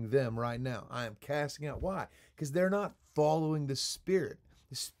judging them right now. I am casting out. Why? Because they're not following the Spirit.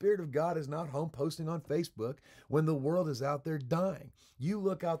 The Spirit of God is not home posting on Facebook when the world is out there dying. You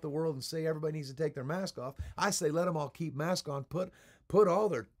look out the world and say everybody needs to take their mask off. I say let them all keep masks on, put all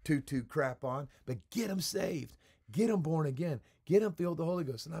their tutu crap on, but get them saved. Get them born again. Get them filled with the Holy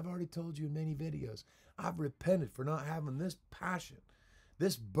Ghost. And I've already told you in many videos, I've repented for not having this passion,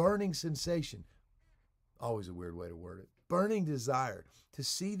 this burning sensation, always a weird way to word it, burning desire to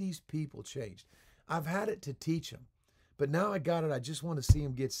see these people changed. I've had it to teach them. But now I got it. I just want to see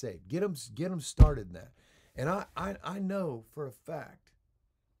them get saved. Get them started in that. And I know for a fact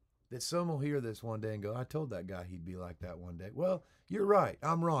that some will hear this one day and go, I told that guy he'd be like that one day. Well, you're right.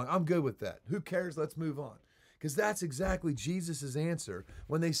 I'm wrong. I'm good with that. Who cares? Let's move on. Because that's exactly Jesus' answer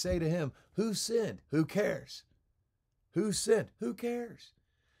when they say to him, who sinned? Who cares? Who sinned? Who cares?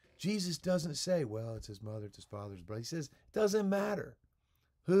 Jesus doesn't say, well, it's his mother, it's his father, his brother. He says, it doesn't matter.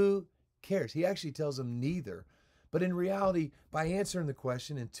 Who cares? He actually tells them neither. But in reality, by answering the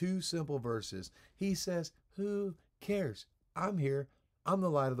question in 2 simple verses, he says, who cares? I'm here. I'm the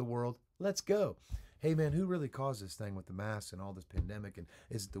light of the world. Let's go. Hey, man, who really caused this thing with the masks and all this pandemic? And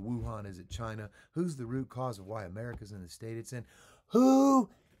is it the Wuhan? Is it China? Who's the root cause of why America's in the state it's in? Who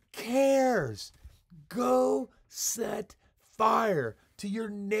cares? Go set fire to your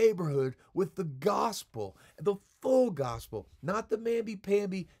neighborhood with the gospel, the full gospel, not the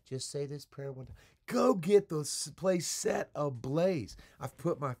mamby-pamby, just say this prayer one time. Go get the place set ablaze. I've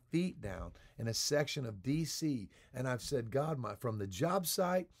put my feet down in a section of D.C., and I've said, God, from the job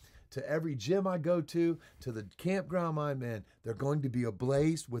site to every gym I go to the campground I'm in, they're going to be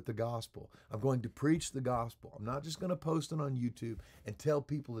ablaze with the gospel. I'm going to preach the gospel. I'm not just going to post it on YouTube and tell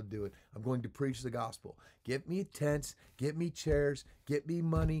people to do it. I'm going to preach the gospel. Get me tents, get me chairs, get me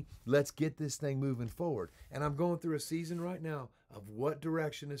money. Let's get this thing moving forward. And I'm going through a season right now of what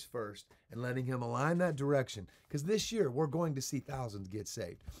direction is first and letting him align that direction. Because this year, we're going to see thousands get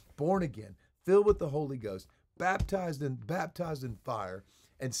saved, born again, filled with the Holy Ghost, baptized in fire,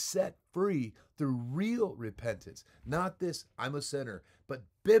 and set free through real repentance. Not this, I'm a sinner, but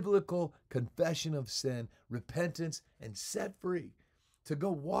biblical confession of sin, repentance, and set free to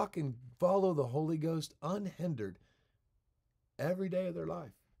go walk and follow the Holy Ghost unhindered every day of their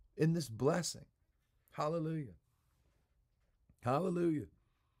life in this blessing. Hallelujah. Hallelujah.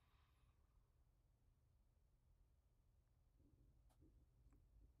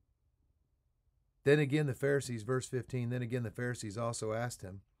 Then again, the Pharisees, verse 15, then again the Pharisees also asked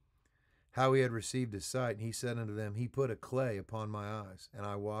him how he had received his sight. And he said unto them, he put a clay upon my eyes, and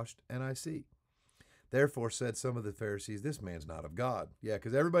I washed, and I see. Therefore said some of the Pharisees, this man's not of God. Yeah,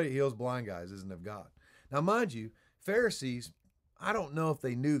 because everybody that heals blind guys isn't of God. Now, mind you, Pharisees, I don't know if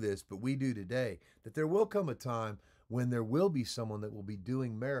they knew this, but we do today, that there will come a time when there will be someone that will be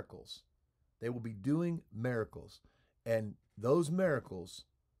doing miracles. They will be doing miracles. And those miracles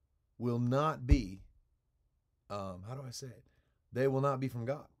will not be, how do I say it? They will not be from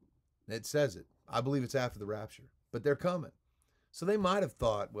God. It says it. I believe it's after the rapture, but they're coming. So they might have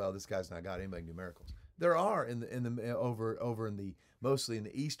thought, well, this guy's not God. Anybody can do miracles. There are over in the mostly in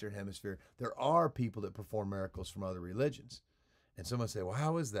the Eastern Hemisphere, there are people that perform miracles from other religions. And someone say, well,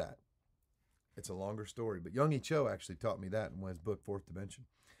 how is that? It's a longer story, but Young-E Cho actually taught me that in his book, Fourth Dimension.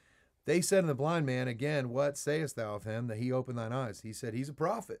 They said unto the blind man, again, what sayest thou of him that he opened thine eyes? He said, he's a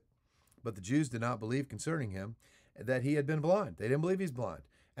prophet. But the Jews did not believe concerning him that he had been blind. They didn't believe he's blind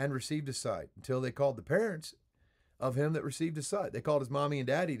and received his sight until they called the parents of him that received his sight. They called his mommy and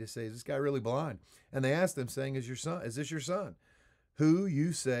daddy to say, is this guy really blind? And they asked them, saying, is this your son, who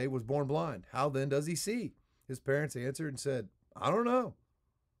you say was born blind? How then does he see? His parents answered and said, I don't know.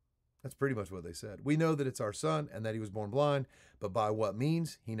 That's pretty much what they said. We know that it's our son and that he was born blind, but by what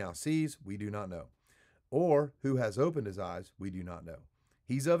means he now sees, we do not know. Or who has opened his eyes, we do not know.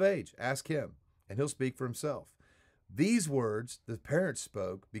 He's of age. Ask him, and he'll speak for himself. These words the parents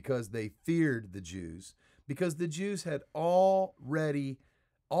spoke because they feared the Jews, because the Jews had already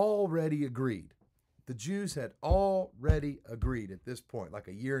agreed. The Jews had already agreed at this point, like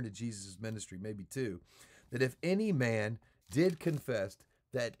a year into Jesus' ministry, maybe 2, that if any man did confess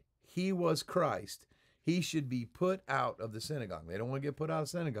that he was Christ, he should be put out of the synagogue. They don't want to get put out of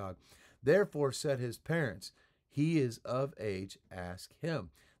the synagogue. Therefore said his parents, he is of age, ask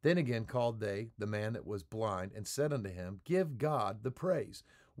him. Then again called they the man that was blind and said unto him, give God the praise.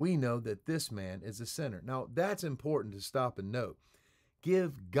 We know that this man is a sinner. Now, that's important to stop and note.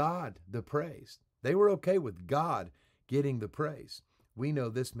 Give God the praise. They were okay with God getting the praise. We know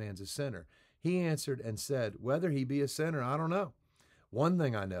this man's a sinner. He answered and said, whether he be a sinner, I don't know. One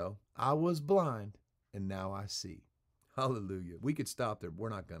thing I know, I was blind, and now I see. Hallelujah. We could stop there, but we're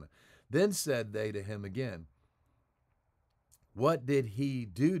not going to. Then said they to him again, what did he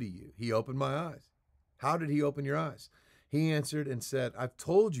do to you? He opened my eyes. How did he open your eyes? He answered and said, I've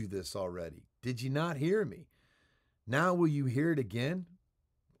told you this already. Did you not hear me? Now will you hear it again?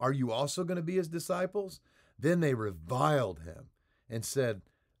 Are you also going to be his disciples? Then they reviled him and said,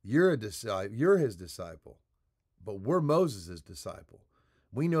 you're his disciple, but we're Moses' disciple.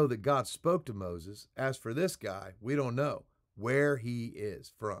 We know that God spoke to Moses. As for this guy, we don't know where he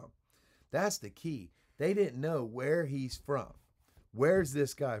is from. That's the key. They didn't know where he's from. Where's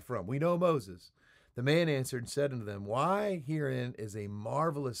this guy from? We know Moses. The man answered and said unto them, why herein is a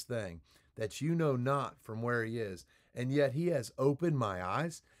marvelous thing, that you know not from where he is, and yet he has opened my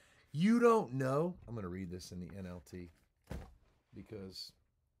eyes. You don't know. I'm going to read this in the NLT because,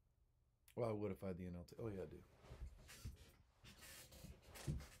 well, I would if I had the NLT. Oh, yeah, I do.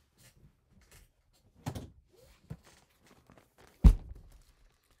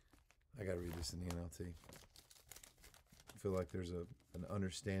 I got to read this in the NLT. I feel like there's an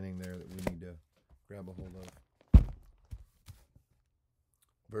understanding there that we need to grab a hold of.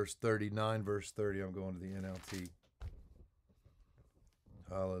 Verse 39, verse 30, I'm going to the NLT.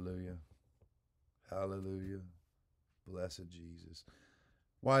 Hallelujah. Hallelujah. Blessed Jesus.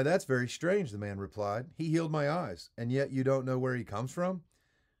 Why, that's very strange, the man replied. He healed my eyes, and yet you don't know where he comes from?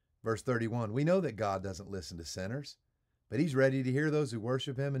 Verse 31, we know that God doesn't listen to sinners, but he's ready to hear those who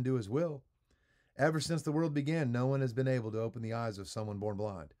worship him and do his will. Ever since the world began, no one has been able to open the eyes of someone born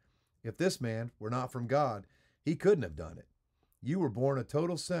blind. If this man were not from God, he couldn't have done it. You were born a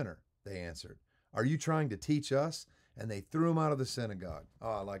total sinner, they answered. Are you trying to teach us? And they threw him out of the synagogue. Oh,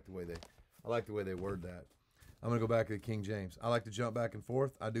 I like the way they word that. I'm going to go back to the King James. I like to jump back and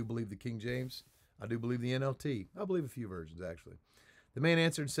forth. I do believe the King James. I do believe the NLT. I believe a few versions, actually. The man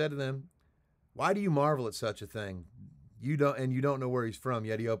answered and said to them, why do you marvel at such a thing? You don't know where he's from,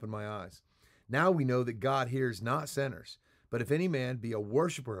 yet he opened my eyes. Now we know that God hears not sinners, but if any man be a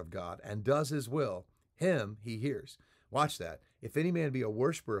worshiper of God and does his will, him he hears. Watch that. If any man be a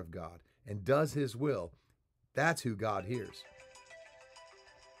worshiper of God and does his will, that's who God hears.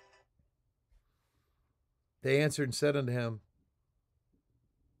 They answered and said unto him,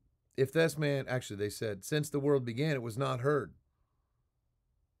 if this man, actually they said, since the world began, it was not heard.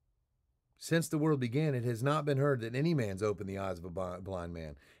 Since the world began, it has not been heard that any man's opened the eyes of a blind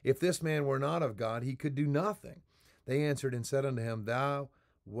man. If this man were not of God, he could do nothing. They answered and said unto him, thou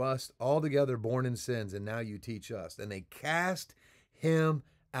wast altogether born in sins, and now you teach us. And they cast him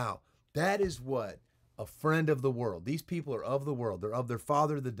out. That is what a friend of the world. These people are of the world. They're of their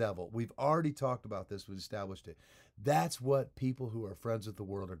father, the devil. We've already talked about this. We've established it. That's what people who are friends of the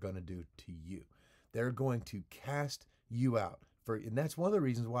world are going to do to you. They're going to cast you out. And that's one of the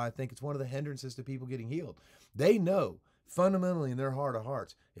reasons why I think it's one of the hindrances to people getting healed. They know fundamentally in their heart of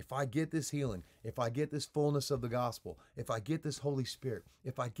hearts, if I get this healing, if I get this fullness of the gospel, if I get this Holy Spirit,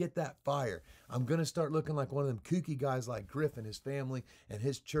 if I get that fire, I'm going to start looking like one of them kooky guys like Griff and his family and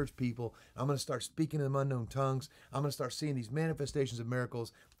his church people. I'm going to start speaking in unknown tongues. I'm going to start seeing these manifestations of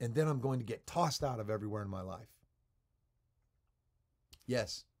miracles, and then I'm going to get tossed out of everywhere in my life.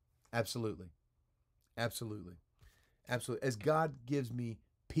 Yes, absolutely. Absolutely. Absolutely. As God gives me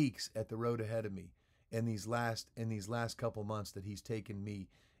peaks at the road ahead of me in these last couple months that he's taken me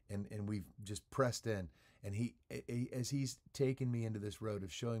and we've just pressed in, and as he's taken me into this road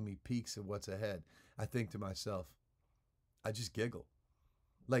of showing me peaks of what's ahead, I think to myself, I just giggle.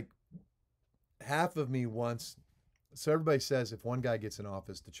 Like half of me wants, so everybody says if one guy gets in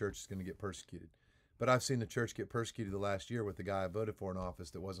office, the church is going to get persecuted. But I've seen the church get persecuted the last year with the guy I voted for in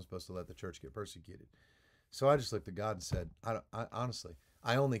office that wasn't supposed to let the church get persecuted. So I just looked at God and said, honestly,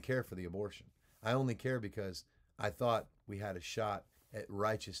 I only care for the abortion. I only care because I thought we had a shot at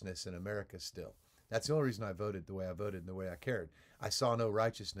righteousness in America still. That's the only reason I voted the way I voted and the way I cared. I saw no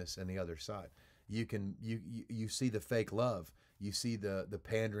righteousness in the other side. You see the fake love. You see the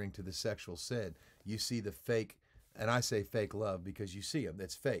pandering to the sexual sin. You see the fake, and I say fake love because you see them.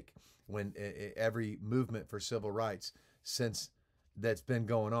 That's fake. When every movement for civil rights since that's been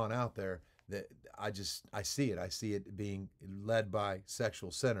going on out there, that I see it. I see it being led by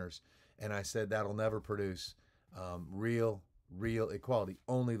sexual sinners. And I said that'll never produce real equality.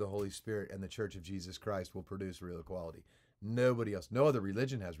 Only the Holy Spirit and the Church of Jesus Christ will produce real equality. Nobody else. No other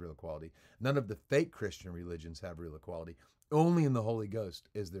religion has real equality. None of the fake Christian religions have real equality. Only in the Holy Ghost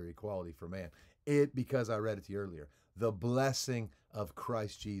is there equality for man. Because I read it to you earlier, the blessing of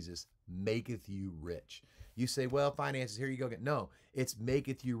Christ Jesus maketh you rich. You say, well, finances, here you go. No, it's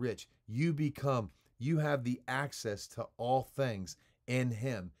maketh you rich. You have the access to all things in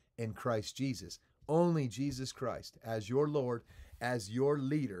him, in Christ Jesus. Only Jesus Christ as your Lord, as your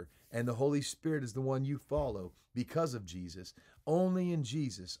leader, and the Holy Spirit is the one you follow because of Jesus. Only in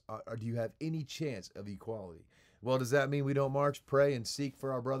Jesus do you have any chance of equality. Well, does that mean we don't march, pray, and seek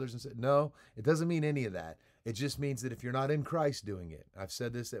for our brothers and sisters? No, it doesn't mean any of that. It just means that if you're not in Christ doing it, I've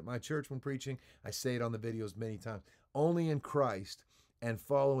said this at my church when preaching, I say it on the videos many times, only in Christ and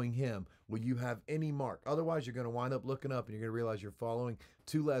following him will you have any mark. Otherwise, you're going to wind up looking up and you're going to realize you're following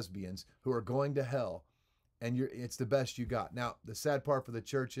two lesbians who are going to hell, and it's the best you got. Now, the sad part for the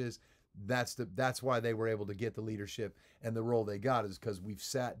church is that's why they were able to get the leadership and the role they got, is because we've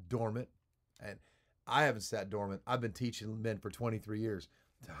sat dormant. And I haven't sat dormant. I've been teaching men for 23 years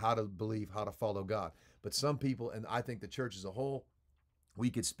how to believe, how to follow God. But some people, and I think the church as a whole, We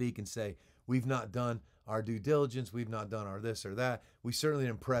could speak and say, we've not done our due diligence, we've not done our this or that. We certainly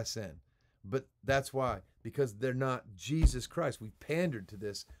didn't press in. But that's why, because they're not Jesus Christ. We pandered to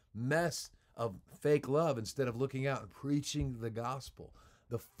this mess of fake love instead of looking out and preaching the gospel,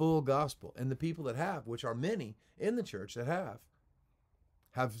 the full gospel. And the people that have, which are many in the church that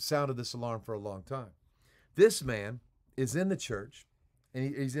have sounded this alarm for a long time. This man is in the church,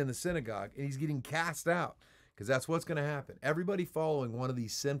 and he's in the synagogue, and he's getting cast out, because that's what's going to happen. Everybody following one of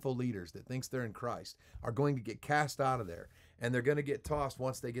these sinful leaders that thinks they're in Christ are going to get cast out of there, and they're going to get tossed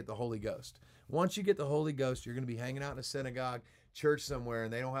once they get the Holy Ghost. Once you get the Holy Ghost, you're going to be hanging out in a synagogue, church somewhere,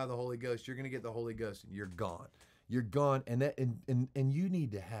 and they don't have the Holy Ghost. You're going to get the Holy Ghost, and you're gone. You're gone, and you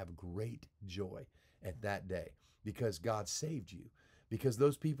need to have great joy at that day, because God saved you. Because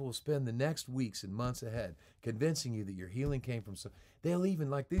those people will spend the next weeks and months ahead convincing you that your healing came from some. They'll even,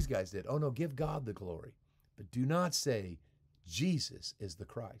 like these guys did, oh no, give God the glory. But do not say Jesus is the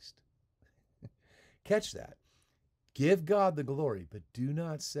Christ. Catch that. Give God the glory, but do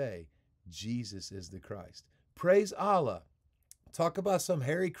not say Jesus is the Christ. Praise Allah. Talk about some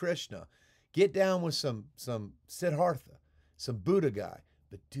Hare Krishna. Get down with some Siddhartha, some Buddha guy,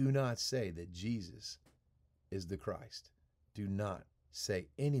 but do not say that Jesus is the Christ. Do not say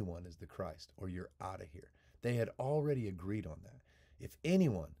anyone is the Christ, or you're out of here. They had already agreed on that. If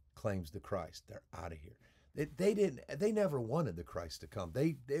anyone claims the Christ, they're out of here. They never wanted the Christ to come.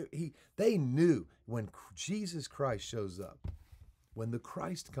 They knew when Jesus Christ shows up, when the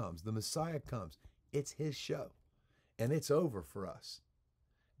Christ comes, the Messiah comes, it's his show, and it's over for us.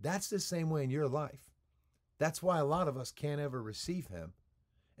 That's the same way in your life. That's why a lot of us can't ever receive him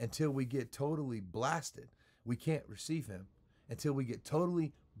until we get totally blasted. We can't receive him until we get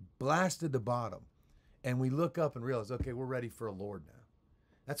totally blasted to bottom, and we look up and realize, okay, we're ready for a Lord now.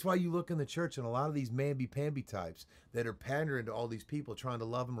 That's why you look in the church and a lot of these mamby-pamby types that are pandering to all these people trying to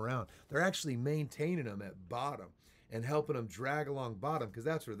love them around, they're actually maintaining them at bottom and helping them drag along bottom, because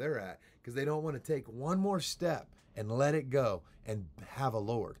that's where they're at, because they don't want to take one more step and let it go and have a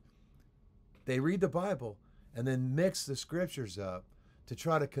Lord. They read the Bible and then mix the scriptures up to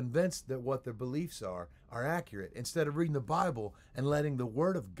try to convince that what their beliefs are accurate, instead of reading the Bible and letting the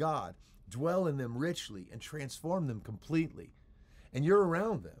Word of God dwell in them richly and transform them completely. And you're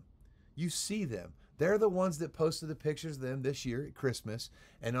around them. You see them. They're the ones that posted the pictures of them this year at Christmas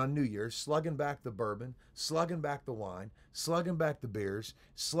and on New Year's, slugging back the bourbon, slugging back the wine, slugging back the beers,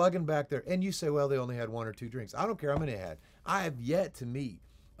 slugging back their... And you say, well, they only had one or two drinks. I don't care how many they had. I have yet to meet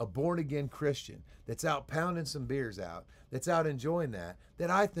a born-again Christian that's out pounding some beers out, that's out enjoying that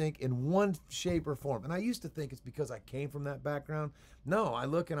I think in one shape or form. And I used to think it's because I came from that background. No, I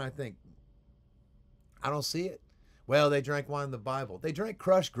look and I think, I don't see it. Well, they drank wine in the Bible. They drank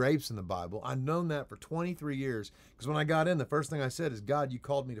crushed grapes in the Bible. I've known that for 23 years, because when I got in, the first thing I said is, God, you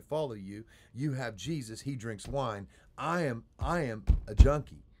called me to follow you. You have Jesus. He drinks wine. I am a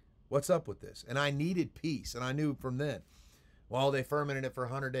junkie. What's up with this? And I needed peace, and I knew from then. Well, they fermented it for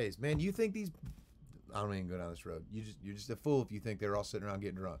 100 days. Man, you think these... I don't even go down this road. You're just a fool if you think they're all sitting around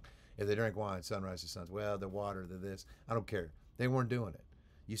getting drunk. If they drank wine, sunrise to suns, well, the water, the this. I don't care. They weren't doing it.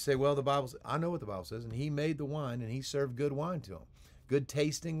 You say, well, the Bible, I know what the Bible says, and he made the wine, and he served good wine to them. Good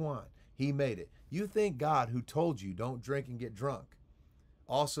tasting wine. He made it. You think God, who told you don't drink and get drunk,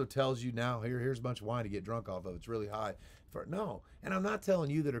 also tells you now, here's a bunch of wine to get drunk off of. It's really high. No. And I'm not telling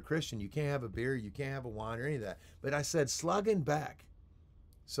you that are Christian, you can't have a beer, you can't have a wine or any of that. But I said slugging back.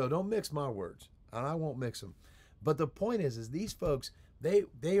 So don't mix my words, and I won't mix them. But the point is these folks,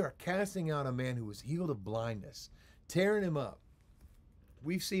 they are casting out a man who was healed of blindness, tearing him up.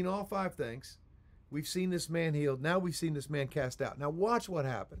 We've seen all 5 things. We've seen this man healed. Now we've seen this man cast out. Now watch what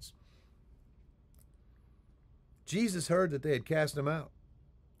happens. Jesus heard that they had cast him out,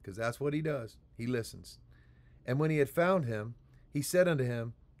 because that's what he does. He listens. And when he had found him, he said unto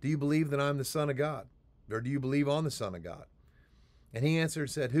him, do you believe that I'm the Son of God? Or do you believe on the Son of God? And he answered and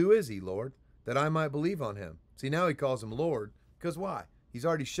said, who is he, Lord, that I might believe on him? See, now he calls him Lord, because why? He's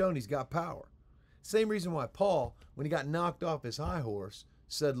already shown he's got power. Same reason why Paul, when he got knocked off his high horse,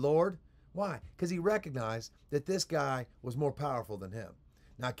 said, Lord. Why? Because he recognized that this guy was more powerful than him.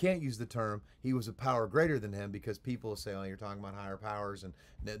 Now, I can't use the term he was a power greater than him, because people will say, oh, you're talking about higher powers, and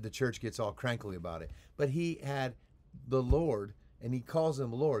the church gets all crankly about it. But he had the Lord, and he calls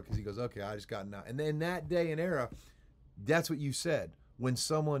him Lord because he goes, okay, I just got now. And then that day and era, that's what you said. When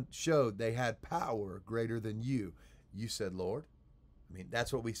someone showed they had power greater than you said, Lord. I mean,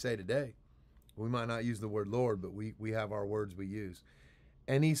 that's what we say today. We might not use the word Lord, but we have our words we use.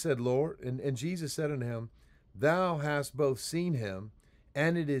 And he said, Lord, and Jesus said unto him, thou hast both seen him,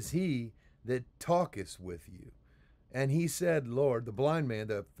 and it is he that talketh with you. And he said, Lord, the blind man,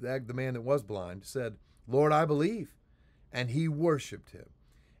 the man that was blind, said, Lord, I believe. And he worshiped him.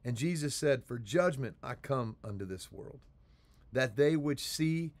 And Jesus said, for judgment I come unto this world, that they which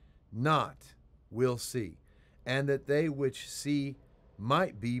see not will see, and that they which see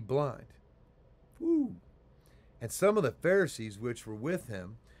might be blind. Woo. And some of the Pharisees which were with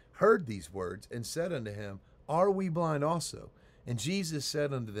him heard these words, and said unto him, are we blind also? And Jesus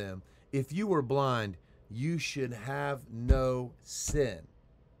said unto them, if you were blind, you should have no sin.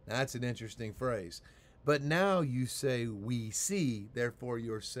 Now, that's an interesting phrase. But now you say, we see, therefore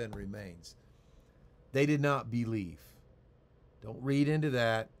your sin remains. They did not believe. Don't read into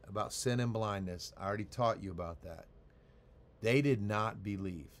that about sin and blindness. I already taught you about that. They did not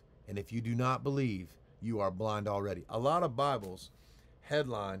believe. And if you do not believe, you are blind already. A lot of Bibles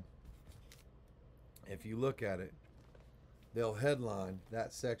headline, if you look at it, they'll headline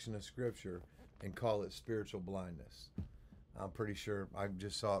that section of Scripture and call it spiritual blindness. I'm pretty sure I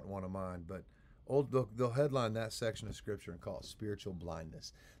just saw it in one of mine, but they'll headline that section of Scripture and call it spiritual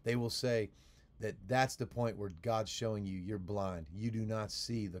blindness. They will say that that's the point where God's showing you you're blind. You do not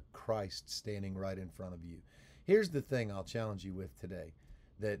see the Christ standing right in front of you. Here's the thing I'll challenge you with today.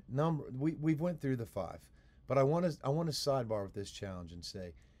 That we've went through the 5, but I want to sidebar with this challenge and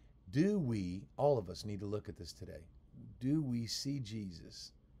say, do we, all of us need to look at this today. Do we see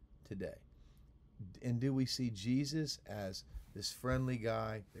Jesus today? And do we see Jesus as this friendly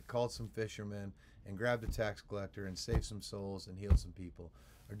guy that called some fishermen and grabbed a tax collector and saved some souls and healed some people?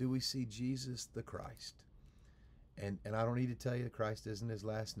 Or do we see Jesus the Christ? And I don't need to tell you Christ isn't his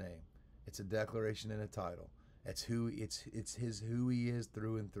last name. It's a declaration and a title. It's who he is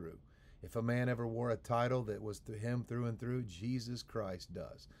through and through. If a man ever wore a title that was to him through and through, Jesus Christ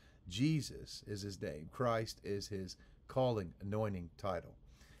does. Jesus is his name. Christ is his calling, anointing title.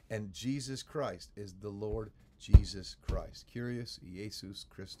 And Jesus Christ is the Lord Jesus Christ. Kyrios Jesus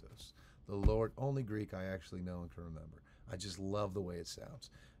Christos. The Lord, only Greek I actually know and can remember. I just love the way it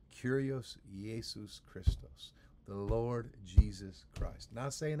sounds. Kyrios Jesus Christos. The Lord Jesus Christ.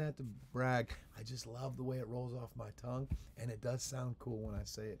 Not saying that to brag. I just love the way it rolls off my tongue, and it does sound cool when I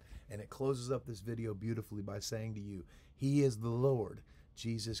say it. And it closes up this video beautifully by saying to you, he is the Lord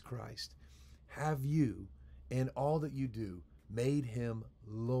Jesus Christ. Have you, in all that you do, made him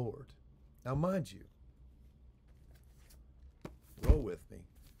Lord? Now, mind you, roll with me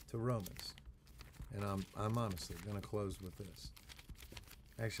to Romans. And I'm honestly going to close with this.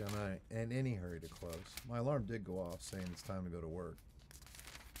 Actually, I'm not in any hurry to close. My alarm did go off saying it's time to go to work.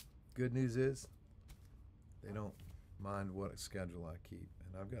 Good news is they don't mind what schedule I keep.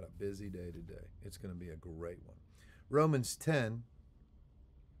 And I've got a busy day today. It's going to be a great one. Romans 10.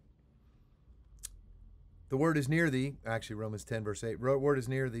 The word is near thee. Actually, Romans 10, verse 8. The word is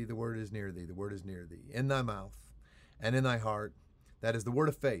near thee. The word is near thee. The word is near thee. In thy mouth and in thy heart. That is the word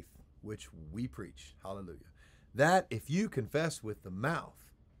of faith, which we preach. Hallelujah. That if you confess with the mouth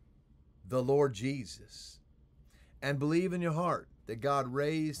the Lord Jesus and believe in your heart that God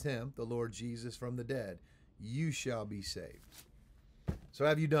raised him, the Lord Jesus, from the dead, you shall be saved. So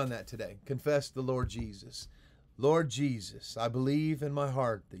have you done that today? Confess the Lord Jesus. Lord Jesus, I believe in my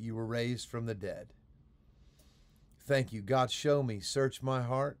heart that you were raised from the dead. Thank you. God, show me, search my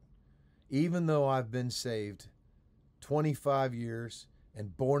heart. Even though I've been saved 25 years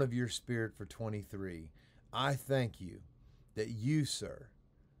and born of your Spirit for 23, I thank you that you, sir,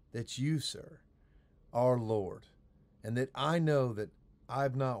 are Lord, and that I know that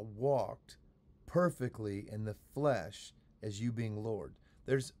I've not walked perfectly in the flesh as you being Lord.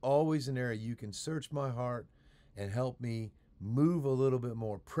 There's always an area you can search my heart and help me move a little bit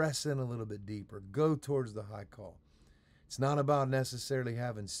more, press in a little bit deeper, go towards the high call. It's not about necessarily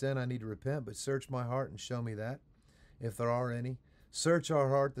having sin I need to repent, but search my heart and show me that, if there are any. Search our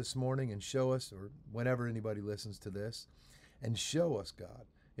heart this morning and show us, or whenever anybody listens to this, and show us, God,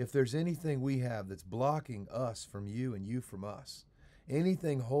 if there's anything we have that's blocking us from you and you from us,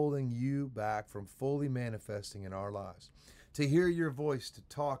 anything holding you back from fully manifesting in our lives, to hear your voice, to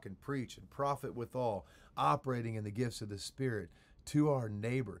talk and preach and profit withal, operating in the gifts of the Spirit to our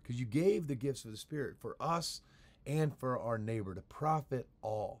neighbor, because you gave the gifts of the Spirit for us and for our neighbor to profit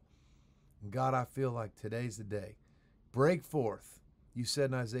all. And God, I feel like today's the day. Break forth. You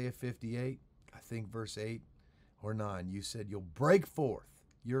said in Isaiah 58, I think verse 8 or 9, you said you'll break forth.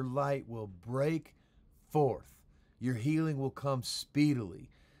 Your light will break forth. Your healing will come speedily.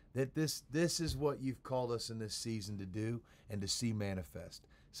 That this is what you've called us in this season to do and to see manifest.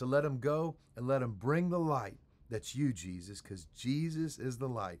 So let them go and let them bring the light. That's you, Jesus, because Jesus is the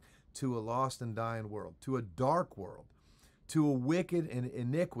light to a lost and dying world, to a dark world, to a wicked and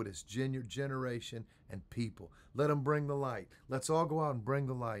iniquitous generation and people. Let them bring the light. Let's all go out and bring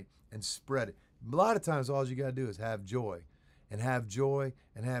the light and spread it. A lot of times, all you got to do is have joy and have joy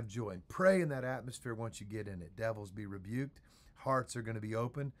and have joy. And pray in that atmosphere once you get in it. Devils be rebuked. Hearts are going to be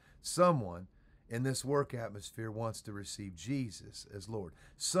open. Someone in this work atmosphere wants to receive Jesus as Lord.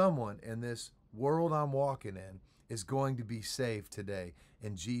 Someone in this world I'm walking in is going to be saved today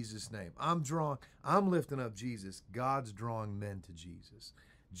in Jesus' name. I'm lifting up Jesus. God's drawing men to Jesus.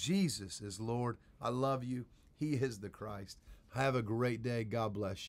 Jesus is Lord. I love you. He is the Christ. Have a great day. God bless you.